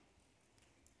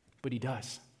 but he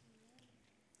does.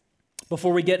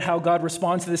 Before we get how God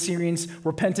responds to the Syrians'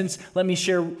 repentance, let me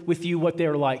share with you what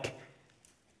they're like.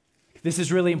 This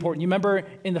is really important. You remember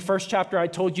in the first chapter, I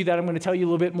told you that I'm going to tell you a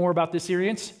little bit more about the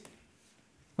Assyrians?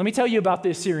 Let me tell you about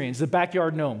the Assyrians, the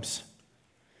backyard gnomes.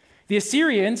 The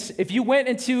Assyrians, if you went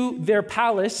into their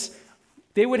palace,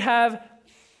 they would have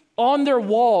on their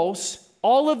walls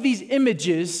all of these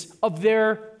images of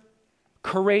their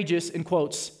courageous, in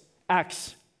quotes,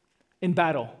 acts in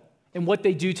battle and what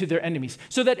they do to their enemies.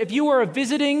 So that if you were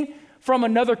visiting from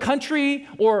another country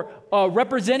or a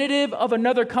representative of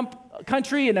another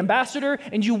country, an ambassador,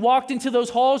 and you walked into those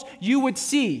halls, you would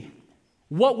see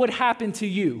what would happen to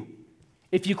you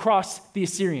if you crossed the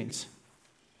Assyrians.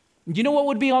 Do you know what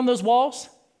would be on those walls?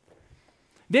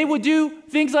 They would do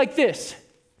things like this.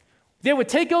 They would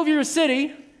take over your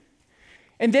city,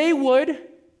 and they would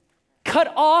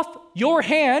cut off your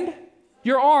hand,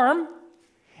 your arm,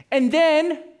 and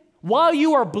then while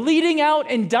you are bleeding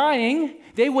out and dying,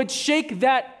 they would shake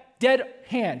that dead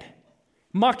hand,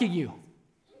 mocking you.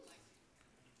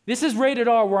 This is rated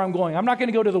R where I'm going. I'm not going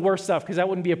to go to the worst stuff because that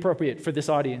wouldn't be appropriate for this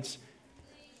audience.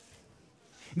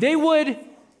 They would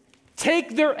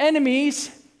take their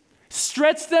enemies,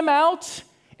 stretch them out,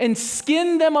 and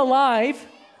skin them alive,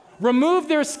 remove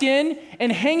their skin,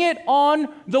 and hang it on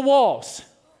the walls.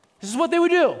 This is what they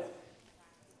would do.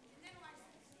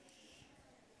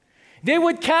 They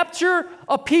would capture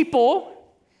a people,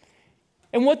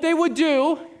 and what they would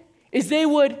do is they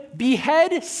would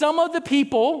behead some of the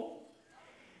people,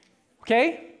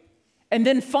 okay, and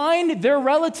then find their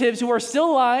relatives who are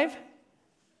still alive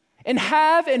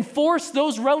and force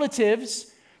those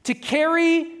relatives to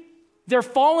carry their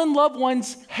fallen loved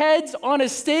ones' heads on a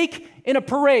stake in a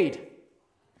parade.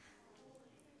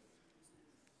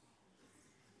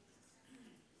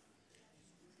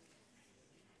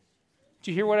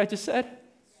 Did you hear what I just said?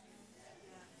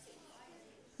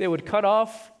 They would cut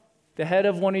off the head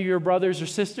of one of your brothers or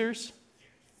sisters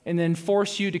and then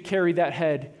force you to carry that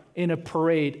head in a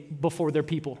parade before their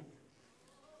people.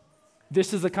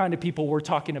 This is the kind of people we're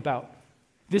talking about.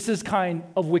 This is kind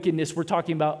of wickedness we're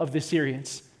talking about of the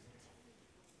Syrians.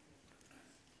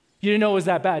 You didn't know it was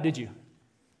that bad, did you?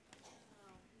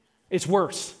 It's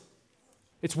worse.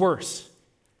 It's worse.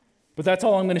 But that's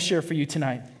all I'm going to share for you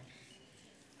tonight.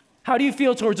 How do you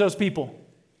feel towards those people?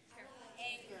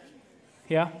 Anger.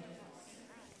 Yeah?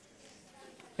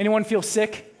 Anyone feel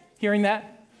sick hearing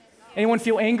that? Anyone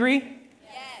feel angry?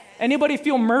 Yes. Anybody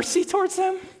feel mercy towards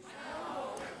them?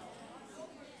 No.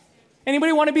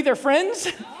 Anybody want to be their friends?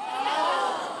 No.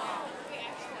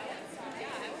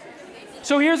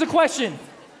 So here's a question.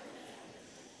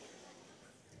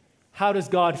 How does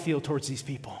God feel towards these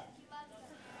people?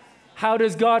 How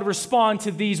does God respond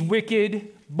to these wicked,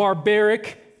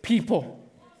 barbaric people?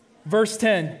 Verse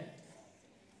 10.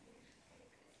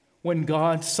 When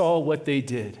God saw what they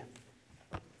did,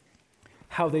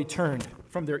 how they turned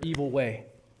from their evil way,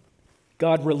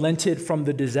 God relented from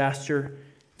the disaster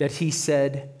that he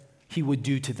said he would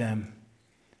do to them,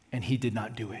 and he did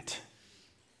not do it.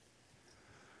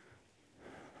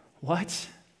 What?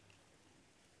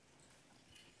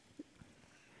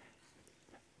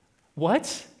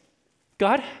 What?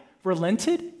 God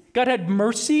relented? God had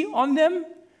mercy on them?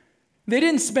 They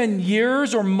didn't spend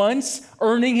years or months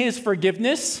earning his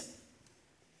forgiveness.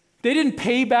 They didn't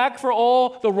pay back for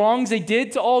all the wrongs they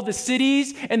did to all the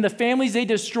cities and the families they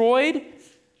destroyed.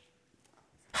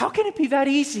 How can it be that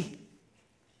easy?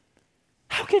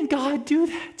 How can God do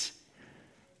that?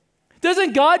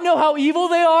 Doesn't God know how evil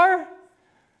they are?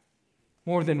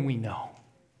 More than we know.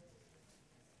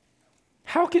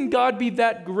 How can God be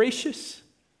that gracious?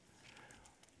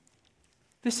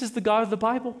 This is the God of the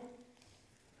Bible.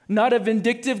 Not a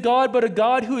vindictive God, but a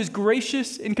God who is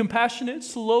gracious and compassionate,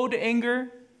 slow to anger,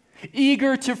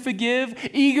 eager to forgive,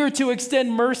 eager to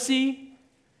extend mercy.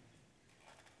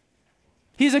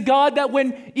 He's a God that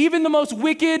when even the most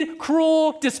wicked,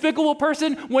 cruel, despicable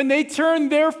person, when they turn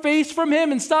their face from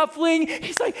him and stop fleeing,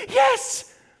 he's like,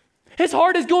 yes! His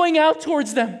heart is going out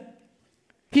towards them.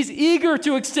 He's eager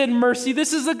to extend mercy.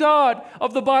 This is the God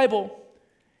of the Bible.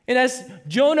 And as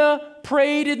Jonah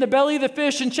prayed in the belly of the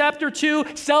fish in chapter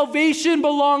 2, salvation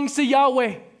belongs to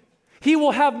Yahweh. He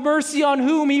will have mercy on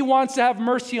whom he wants to have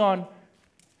mercy on,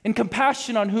 and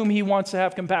compassion on whom he wants to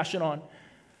have compassion on.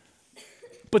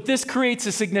 But this creates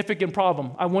a significant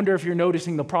problem. I wonder if you're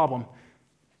noticing the problem.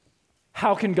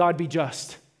 How can God be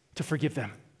just to forgive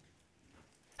them?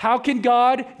 How can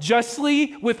God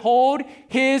justly withhold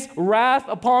his wrath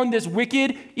upon this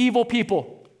wicked, evil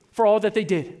people for all that they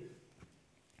did?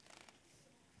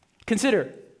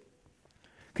 Consider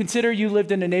you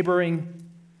lived in a neighboring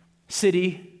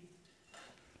city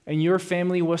and your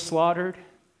family was slaughtered.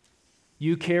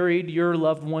 You carried your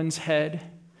loved one's head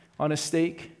on a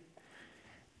stake,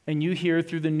 and you hear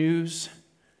through the news,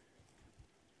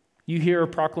 you hear a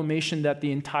proclamation that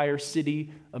the entire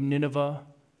city of Nineveh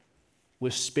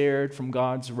was spared from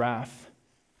God's wrath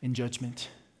and judgment.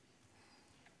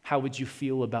 How would you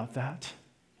feel about that?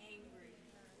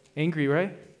 Angry,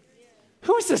 right?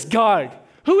 Who is this God?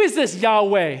 Who is this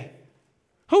Yahweh?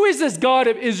 Who is this God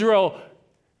of Israel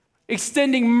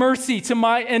extending mercy to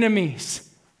my enemies?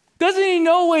 Doesn't he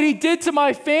know what he did to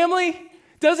my family?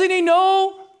 Doesn't he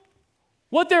know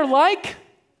what they're like?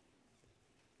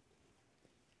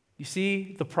 You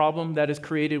see the problem that is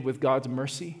created with God's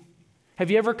mercy? Have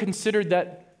you ever considered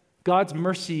that God's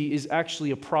mercy is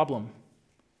actually a problem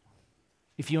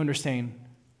if you understand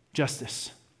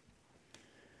justice?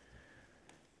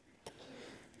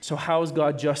 So how is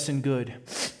God just and good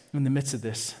in the midst of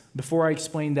this? Before I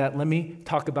explain that, let me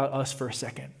talk about us for a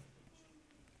second.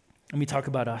 Let me talk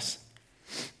about us.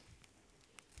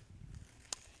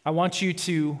 I want you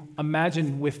to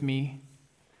imagine with me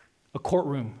a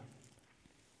courtroom.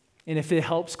 And if it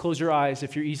helps, close your eyes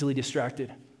if you're easily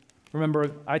distracted.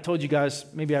 Remember, I told you guys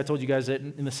it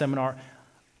in the seminar,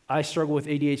 I struggle with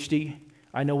ADHD.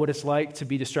 I know what it's like to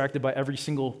be distracted by every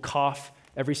single cough,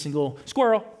 every single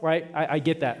squirrel, right? I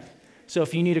get that. So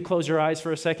if you need to close your eyes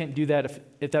for a second, do that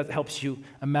if that helps you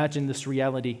imagine this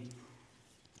reality.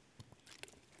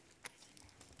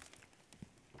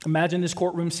 Imagine this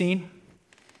courtroom scene.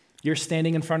 You're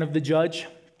standing in front of the judge,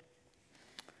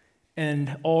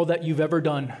 and all that you've ever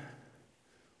done,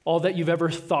 all that you've ever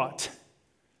thought,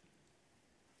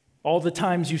 all the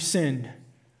times you sinned,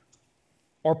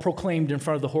 are proclaimed in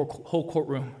front of the whole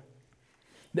courtroom.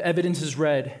 The evidence is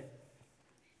read.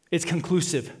 It's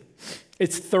conclusive.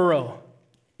 It's thorough.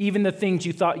 Even the things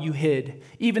you thought you hid,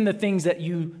 even the things that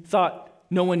you thought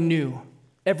no one knew,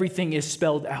 everything is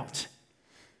spelled out.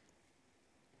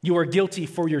 You are guilty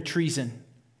for your treason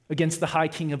against the high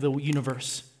king of the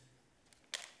universe.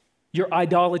 Your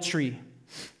idolatry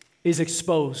is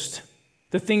exposed.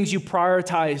 The things you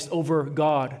prioritized over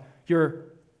God, your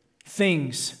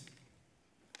things,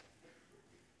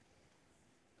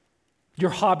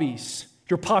 your hobbies,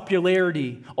 your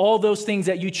popularity, all those things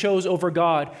that you chose over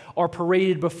God are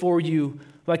paraded before you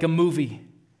like a movie.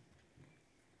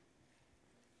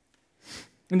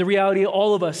 And the reality,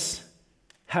 all of us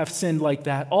have sinned like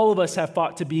that. All of us have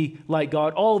fought to be like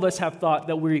God. All of us have thought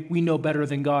that we know better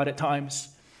than God at times.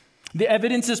 The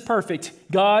evidence is perfect.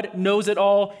 God knows it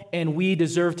all, and we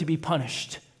deserve to be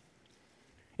punished.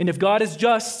 And if God is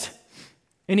just,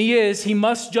 and He is, He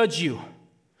must judge you.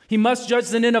 He must judge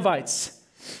the Ninevites.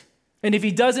 And if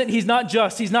He doesn't, He's not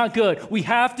just. He's not good. We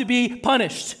have to be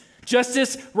punished.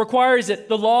 Justice requires it.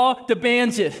 The law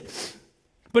demands it.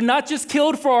 But not just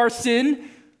killed for our sin,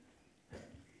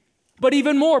 but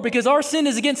even more, because our sin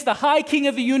is against the high king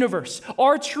of the universe.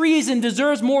 Our treason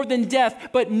deserves more than death,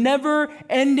 but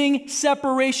never-ending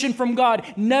separation from God,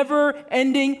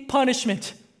 never-ending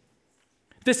punishment.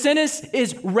 The sentence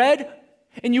is read,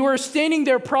 and you are standing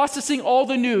there processing all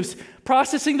the news,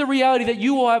 processing the reality that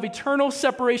you will have eternal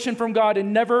separation from God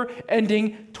and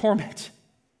never-ending torment.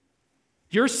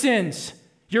 Your sins,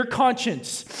 your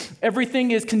conscience, everything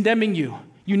is condemning you.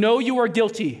 You know you are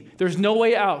guilty. There's no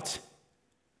way out.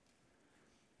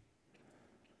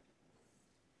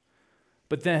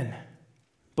 But then,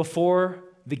 before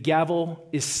the gavel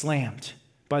is slammed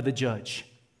by the judge,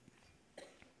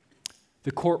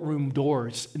 the courtroom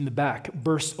doors in the back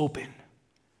burst open,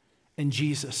 and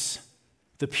Jesus,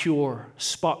 the pure,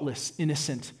 spotless,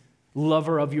 innocent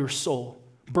lover of your soul,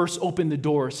 bursts open the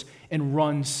doors and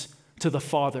runs to the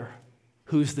Father,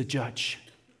 who's the judge.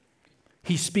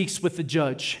 He speaks with the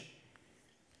judge,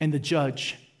 and the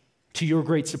judge, to your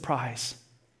great surprise,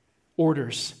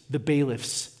 orders the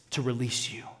bailiffs to release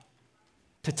you,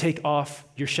 to take off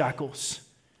your shackles.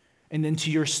 And then to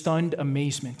your stunned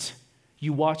amazement,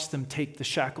 you watch them take the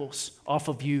shackles off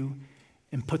of you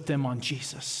and put them on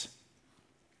Jesus.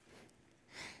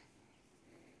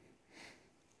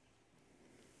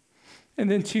 And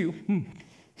then to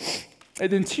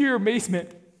your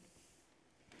amazement,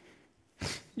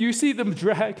 you see them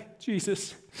drag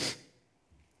Jesus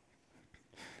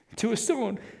to a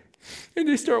stone, and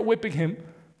they start whipping him.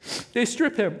 They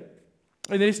strip him,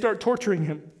 and they start torturing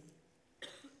him.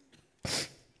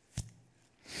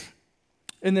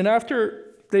 And then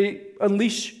after they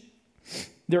unleash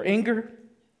their anger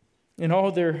and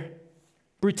all their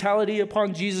brutality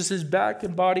upon Jesus' back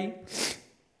and body,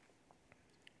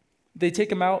 they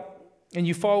take him out, and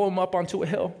you follow him up onto a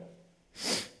hill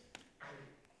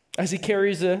as he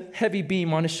carries a heavy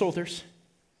beam on his shoulders.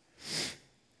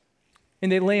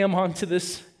 And they lay him onto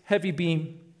this heavy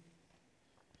beam.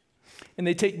 And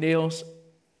they take nails,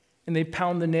 and they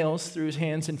pound the nails through his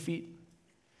hands and feet.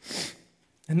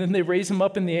 And then they raise him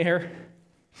up in the air.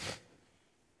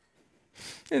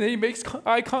 And then he makes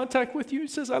eye contact with you and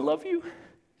says, "I love you."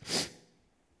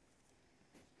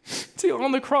 See,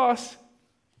 on the cross,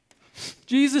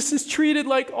 Jesus is treated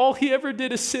like all he ever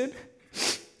did is sin.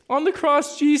 On the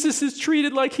cross, Jesus is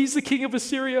treated like he's the king of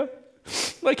Assyria,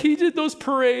 like he did those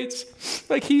parades,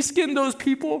 like he skinned those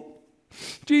people.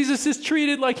 Jesus is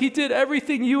treated like he did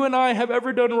everything you and I have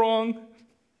ever done wrong,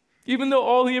 even though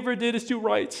all he ever did is do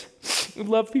right and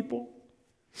love people.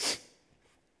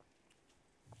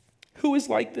 Who is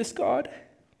like this God?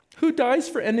 Who dies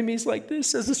for enemies like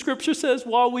this? As the scripture says,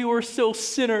 while we were still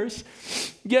sinners,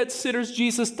 yet sinners,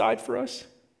 Jesus died for us.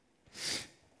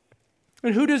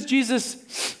 And who does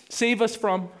Jesus save us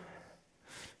from?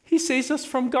 He saves us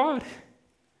from God.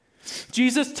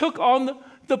 Jesus took on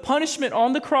the punishment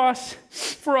on the cross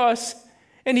for us,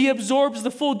 and he absorbs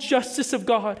the full justice of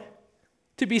God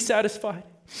to be satisfied.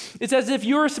 It's as if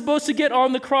you were supposed to get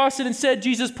on the cross, and instead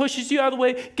Jesus pushes you out of the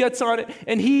way, gets on it,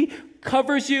 and he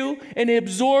covers you, and he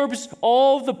absorbs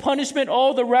all the punishment,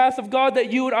 all the wrath of God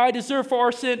that you and I deserve for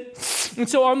our sin. And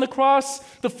so on the cross,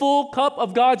 the full cup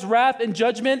of God's wrath and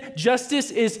judgment,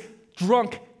 justice is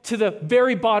drunk to the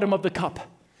very bottom of the cup,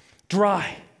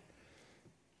 dry.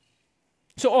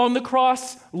 So on the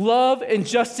cross, love and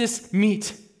justice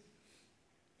meet.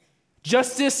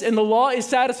 Justice and the law is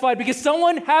satisfied because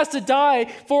someone has to die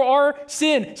for our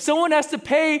sin. Someone has to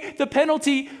pay the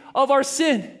penalty of our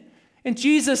sin. And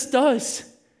Jesus does.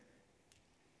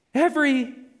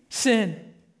 Every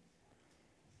sin.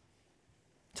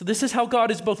 So this is how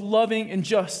God is both loving and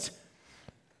just.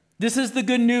 This is the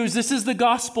good news. This is the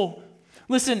gospel.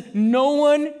 Listen, no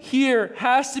one here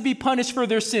has to be punished for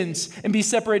their sins and be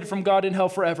separated from God in hell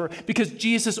forever because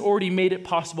Jesus already made it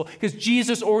possible, because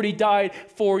Jesus already died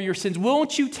for your sins.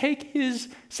 Won't you take his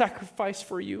sacrifice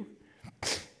for you?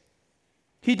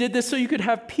 He did this so you could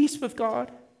have peace with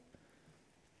God.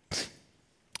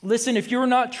 Listen, if you're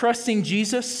not trusting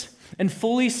Jesus and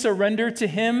fully surrender to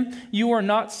him, you are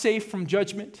not safe from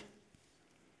judgment.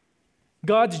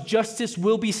 God's justice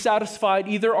will be satisfied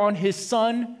either on his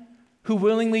Son, who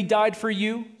willingly died for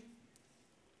you.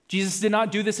 Jesus did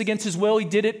not do this against his will. He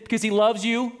did it because he loves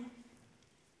you.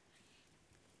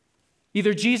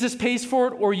 Either Jesus pays for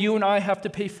it or you and I have to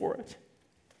pay for it.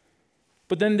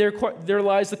 But then there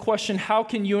lies the question, how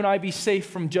can you and I be safe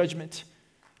from judgment?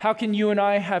 How can you and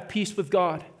I have peace with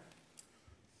God?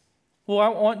 Well, I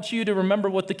want you to remember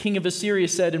what the king of Assyria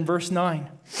said in verse 9.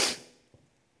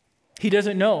 He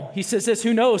doesn't know. He says this,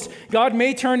 who knows? God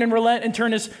may turn and relent and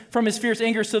turn from his fierce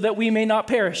anger so that we may not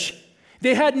perish.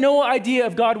 They had no idea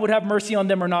if God would have mercy on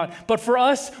them or not. But for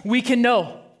us, we can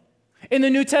know. In the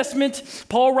New Testament,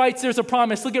 Paul writes there's a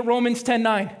promise. Look at Romans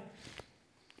 10:9.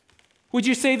 Would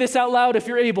you say this out loud if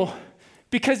you're able?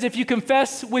 Because if you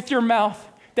confess with your mouth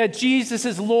that Jesus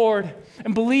is Lord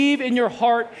and believe in your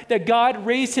heart that God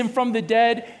raised him from the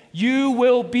dead, you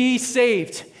will be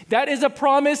saved. That is a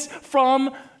promise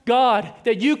from God,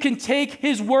 that you can take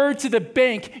his word to the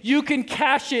bank. You can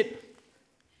cash it.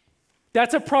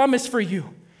 That's a promise for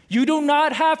you. You do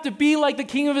not have to be like the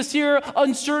king of Assyria,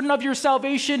 uncertain of your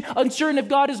salvation, uncertain if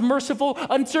God is merciful,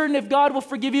 uncertain if God will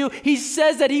forgive you. He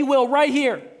says that he will right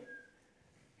here.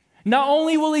 Not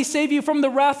only will he save you from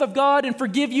the wrath of God and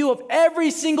forgive you of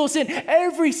every single sin,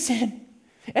 every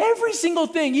single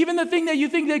thing, even the thing that you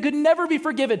think that could never be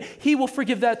forgiven, he will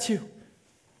forgive that too.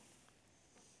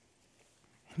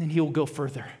 And then he will go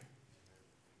further.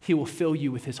 He will fill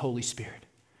you with his Holy Spirit,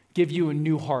 give you a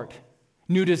new heart,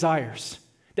 new desires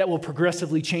that will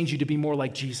progressively change you to be more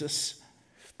like Jesus.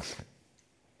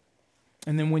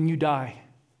 And then when you die,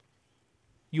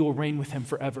 you will reign with him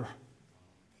forever.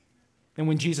 And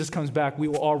when Jesus comes back, we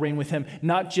will all reign with him,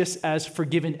 not just as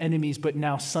forgiven enemies, but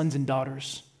now sons and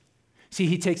daughters. See,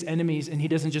 he takes enemies and he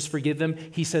doesn't just forgive them.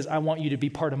 He says, I want you to be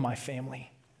part of my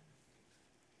family.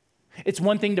 It's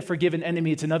one thing to forgive an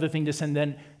enemy. It's another thing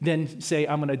to then say,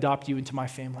 I'm going to adopt you into my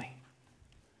family.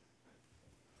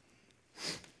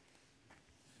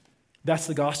 That's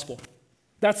the gospel.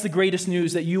 That's the greatest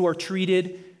news, that you are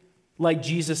treated like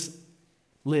Jesus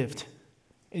lived.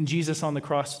 And Jesus on the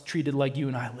cross treated like you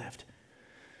and I lived.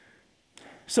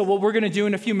 So what we're going to do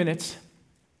in a few minutes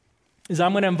is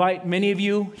I'm going to invite many of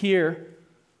you here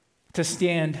to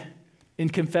stand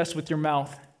and confess with your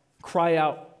mouth, cry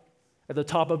out at the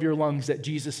top of your lungs that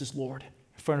Jesus is Lord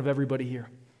in front of everybody here.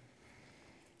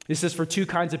 This is for two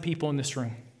kinds of people in this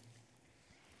room.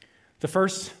 The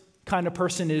first kind of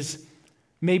person is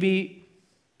maybe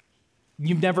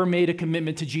you've never made a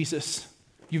commitment to Jesus.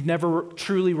 You've never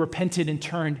truly repented and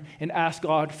turned and asked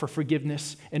God for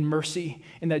forgiveness and mercy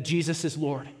and that Jesus is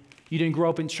Lord. You didn't grow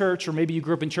up in church, or maybe you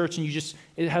grew up in church and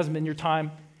it hasn't been your time.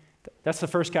 That's the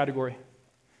first category.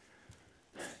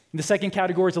 The second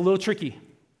category is a little tricky.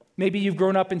 Maybe you've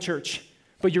grown up in church,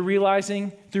 but you're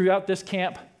realizing throughout this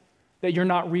camp that you're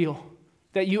not real,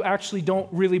 that you actually don't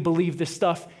really believe this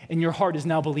stuff, and your heart is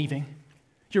now believing.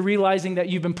 You're realizing that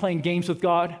you've been playing games with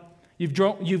God. You've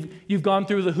gone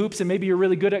through the hoops, and maybe you're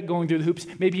really good at going through the hoops.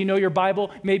 Maybe you know your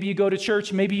Bible. Maybe you go to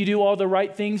church. Maybe you do all the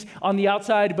right things on the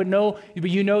outside, but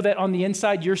you know that on the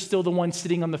inside, you're still the one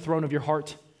sitting on the throne of your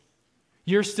heart.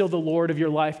 You're still the Lord of your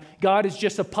life. God is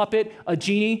just a puppet, a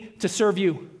genie to serve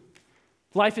you.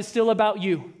 Life is still about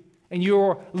you, and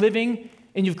you're living,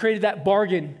 and you've created that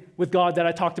bargain with God that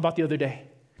I talked about the other day.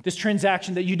 This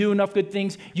transaction that you do enough good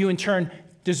things, you in turn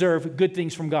deserve good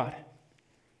things from God.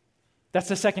 That's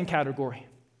the second category.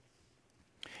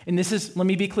 And let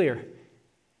me be clear,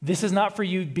 this is not for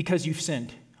you because you've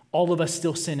sinned. All of us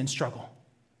still sin and struggle.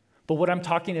 But what I'm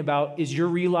talking about is you're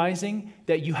realizing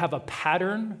that you have a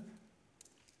pattern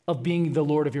of being the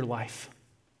Lord of your life.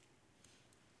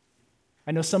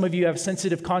 I know some of you have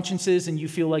sensitive consciences and you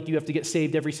feel like you have to get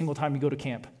saved every single time you go to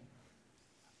camp.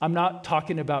 I'm not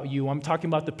talking about you. I'm talking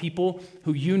about the people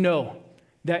who you know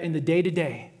that in the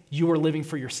day-to-day, you are living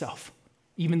for yourself,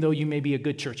 even though you may be a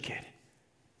good church kid.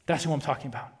 That's who I'm talking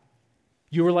about.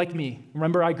 You were like me.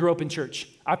 Remember, I grew up in church.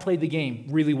 I played the game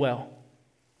really well,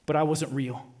 but I wasn't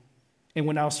real. And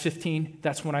when I was 15,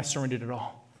 that's when I surrendered it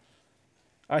all.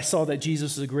 I saw that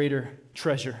Jesus is a greater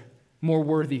treasure, more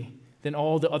worthy than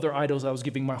all the other idols I was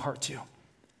giving my heart to.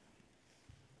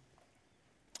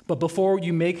 But before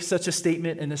you make such a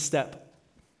statement and a step,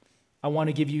 I want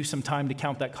to give you some time to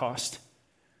count that cost.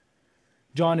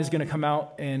 John is going to come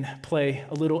out and play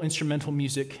a little instrumental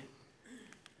music.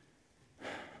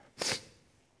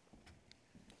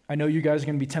 I know you guys are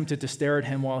going to be tempted to stare at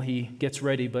him while he gets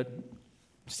ready, but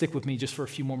stick with me just for a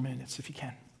few more minutes if you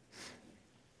can.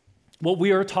 What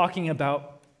we are talking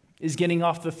about is getting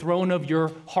off the throne of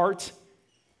your heart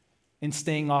and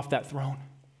staying off that throne.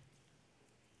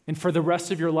 And for the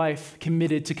rest of your life,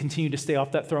 committed to continue to stay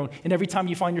off that throne. And every time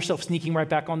you find yourself sneaking right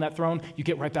back on that throne, you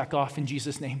get right back off in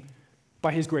Jesus' name,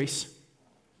 by his grace.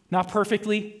 Not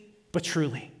perfectly, but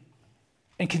truly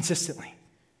and consistently.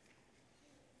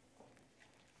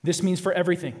 This means for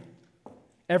everything.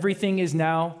 Everything is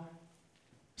now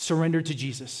surrendered to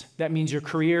Jesus. That means your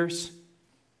careers,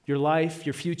 your life,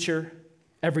 your future,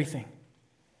 everything.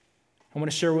 I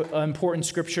want to share an important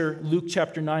scripture, Luke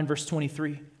chapter 9, verse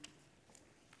 23.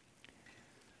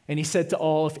 And he said to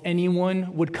all, if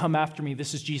anyone would come after me,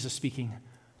 this is Jesus speaking,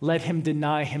 let him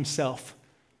deny himself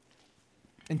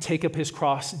and take up his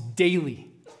cross daily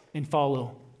and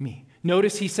follow me.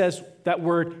 Notice he says that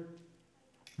word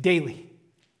daily.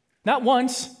 Not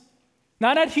once,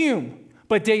 not at Hume,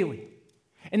 but daily.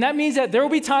 And that means that there will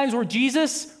be times where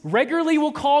Jesus regularly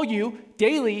will call you,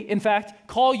 daily, in fact,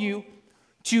 call you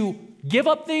to give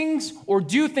up things or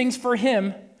do things for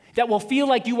him that will feel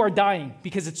like you are dying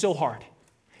because it's so hard.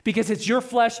 Because it's your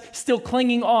flesh still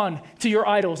clinging on to your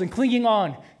idols and clinging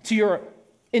on to your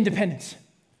independence.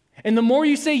 And the more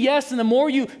you say yes and the more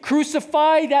you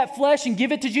crucify that flesh and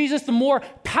give it to Jesus, the more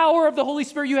power of the Holy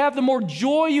Spirit you have, the more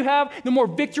joy you have, the more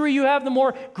victory you have, the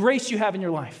more grace you have in your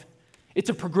life.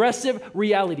 It's a progressive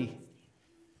reality.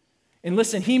 And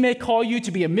listen, he may call you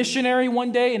to be a missionary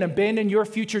one day and abandon your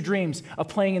future dreams of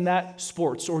playing in that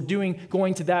sports or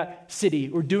going to that city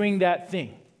or doing that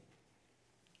thing.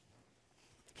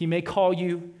 He may call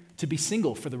you to be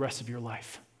single for the rest of your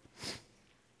life.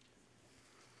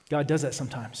 God does that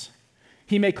sometimes.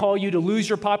 He may call you to lose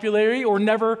your popularity or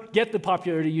never get the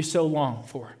popularity you so long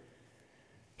for.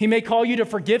 He may call you to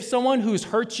forgive someone who's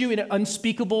hurt you in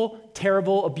unspeakable,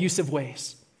 terrible, abusive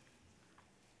ways.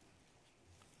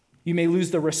 You may lose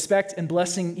the respect and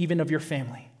blessing even of your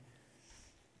family.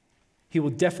 He will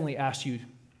definitely ask you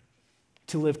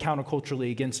to live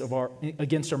counterculturally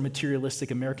against our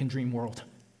materialistic American dream world.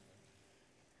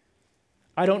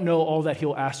 I don't know all that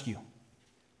he'll ask you.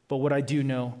 But what I do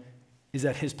know is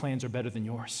that his plans are better than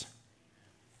yours.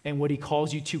 And what he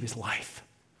calls you to is life.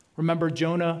 Remember,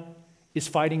 Jonah is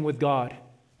fighting with God,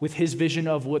 with his vision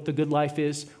of what the good life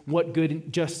is, what good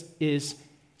and just is,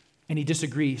 and he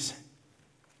disagrees.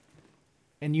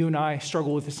 And you and I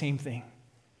struggle with the same thing.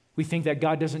 We think that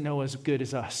God doesn't know as good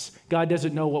as us. God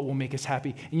doesn't know what will make us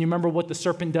happy. And you remember what the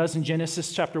serpent does in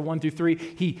Genesis chapter 1 through 3?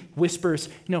 He whispers,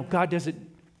 no, God doesn't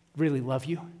really love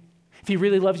you. If he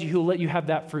really loves you, he'll let you have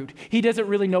that fruit. He doesn't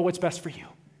really know what's best for you.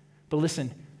 But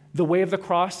listen, the way of the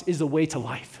cross is the way to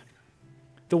life.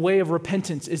 The way of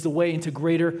repentance is the way into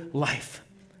greater life.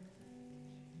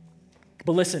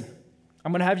 But listen,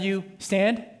 I'm going to have you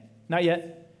stand. Not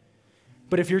yet.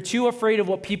 But if you're too afraid of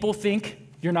what people think,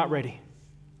 you're not ready.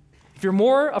 If you're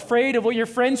more afraid of what your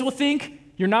friends will think,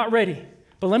 you're not ready.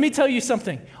 But let me tell you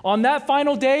something. On that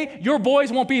final day, your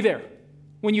boys won't be there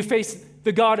when you face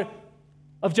the God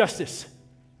of justice.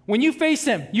 When you face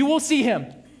him, you will see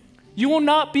him. You will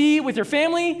not be with your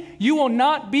family. You will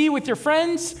not be with your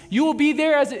friends. You will be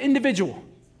there as an individual.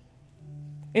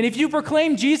 And if you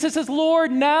proclaim Jesus as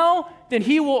Lord now, then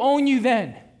he will own you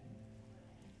then.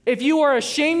 If you are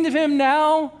ashamed of him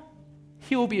now,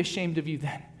 he will be ashamed of you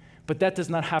then. But that does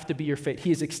not have to be your fate. He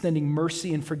is extending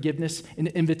mercy and forgiveness and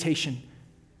invitation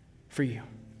for you.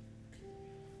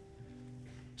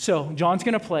 So John's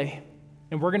going to play.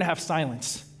 And we're going to have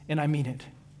silence, and I mean it.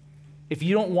 If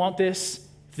you don't want this,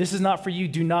 if this is not for you,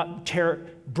 do not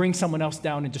bring someone else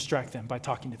down and distract them by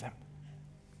talking to them.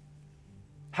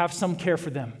 Have some care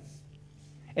for them.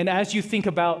 And as you think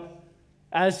about,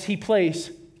 as he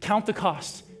plays, count the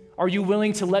cost. Are you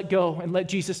willing to let go and let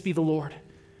Jesus be the Lord?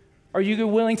 Are you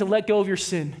willing to let go of your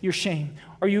sin, your shame?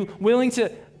 Are you willing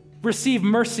to receive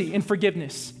mercy and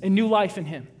forgiveness and new life in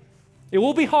him? It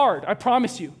will be hard, I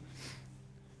promise you.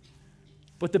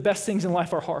 But the best things in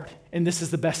life are hard, and this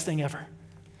is the best thing ever.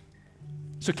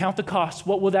 So count the cost.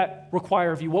 What will that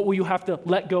require of you? What will you have to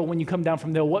let go when you come down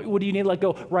from there? What do you need to let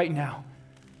go right now?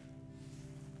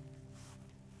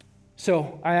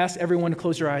 So I ask everyone to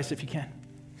close your eyes if you can.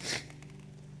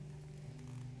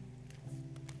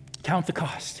 Count the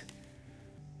cost.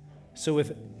 So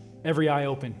with every eye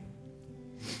open.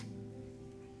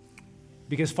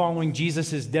 Because following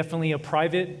Jesus is definitely a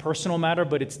private, personal matter,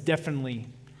 but it's definitely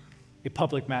a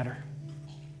public matter.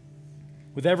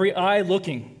 With every eye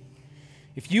looking,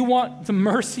 if you want the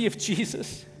mercy of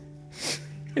Jesus,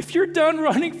 if you're done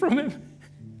running from him,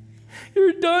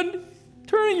 you're done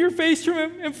turning your face from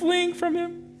him and fleeing from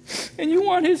him, and you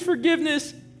want his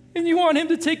forgiveness, and you want him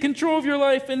to take control of your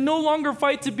life and no longer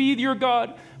fight to be your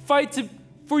God,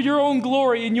 for your own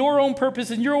glory and your own purpose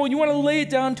and you want to lay it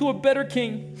down to a better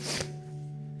king,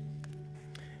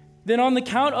 then on the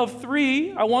count of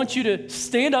 3, I want you to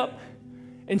stand up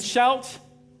and shout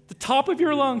the top of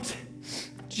your lungs,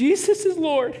 Jesus is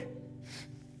Lord.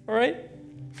 All right?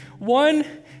 1,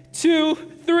 2,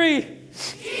 3.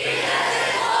 Jesus is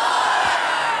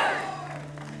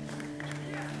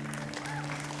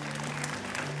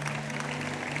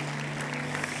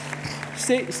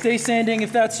Lord! Stay standing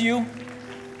if that's you.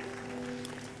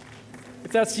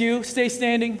 If that's you, stay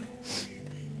standing.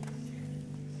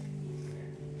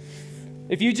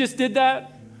 If you just did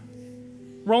that,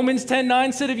 Romans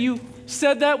 10:9 said if you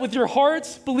said that with your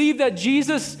hearts, believe that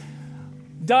Jesus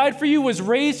died for you, was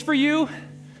raised for you,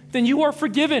 then you are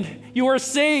forgiven. You are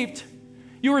saved.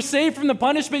 You are saved from the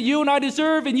punishment you and I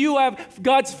deserve, and you have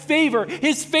God's favor.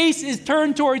 His face is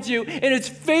turned towards you, and it's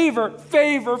favor,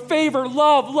 favor, favor,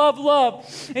 love, love,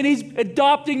 love. And he's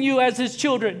adopting you as his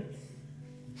children.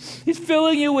 He's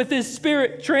filling you with his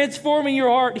spirit, transforming your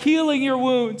heart, healing your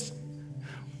wounds,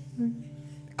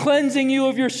 cleansing you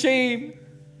of your shame.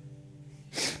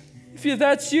 If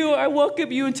that's you, I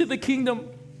welcome you into the kingdom.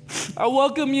 I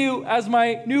welcome you as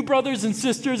my new brothers and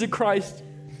sisters in Christ.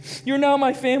 You're now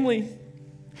my family.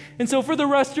 And so for the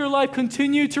rest of your life,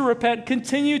 continue to repent,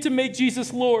 continue to make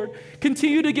Jesus Lord,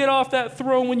 continue to get off that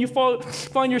throne when you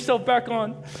find yourself back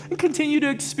on, and continue to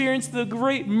experience the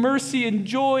great mercy and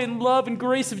joy and love and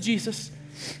grace of Jesus.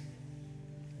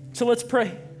 So let's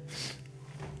pray.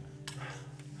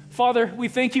 Father, we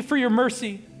thank you for your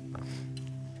mercy.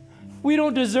 We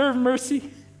don't deserve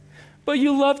mercy, but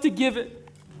you love to give it.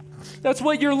 That's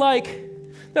what you're like.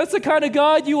 That's the kind of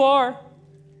God you are.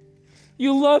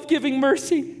 You love giving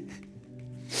mercy.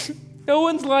 No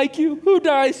one's like you. Who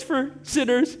dies for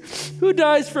sinners? Who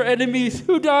dies for enemies?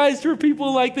 Who dies for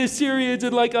people like the Syrians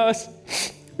and like us?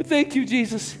 Thank you,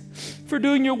 Jesus, for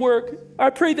doing your work. I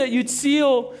pray that you'd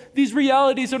seal these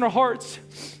realities in our hearts.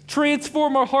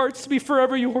 Transform our hearts to be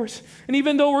forever yours. And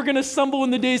even though we're going to stumble in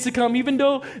the days to come, even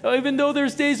though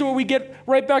there's days where we get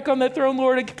right back on that throne,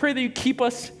 Lord, I pray that you keep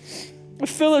us.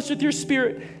 Fill us with your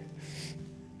spirit.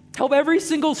 Help every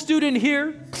single student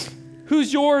here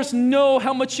who's yours know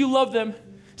how much you love them.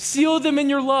 Seal them in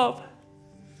your love.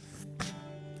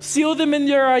 Seal them in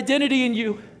their identity in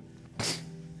you.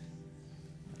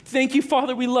 Thank you,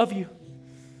 Father. We love you.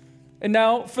 And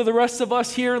now, for the rest of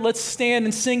us here, let's stand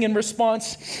and sing in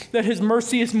response that his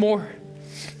mercy is more.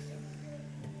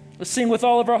 Let's sing with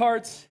all of our hearts.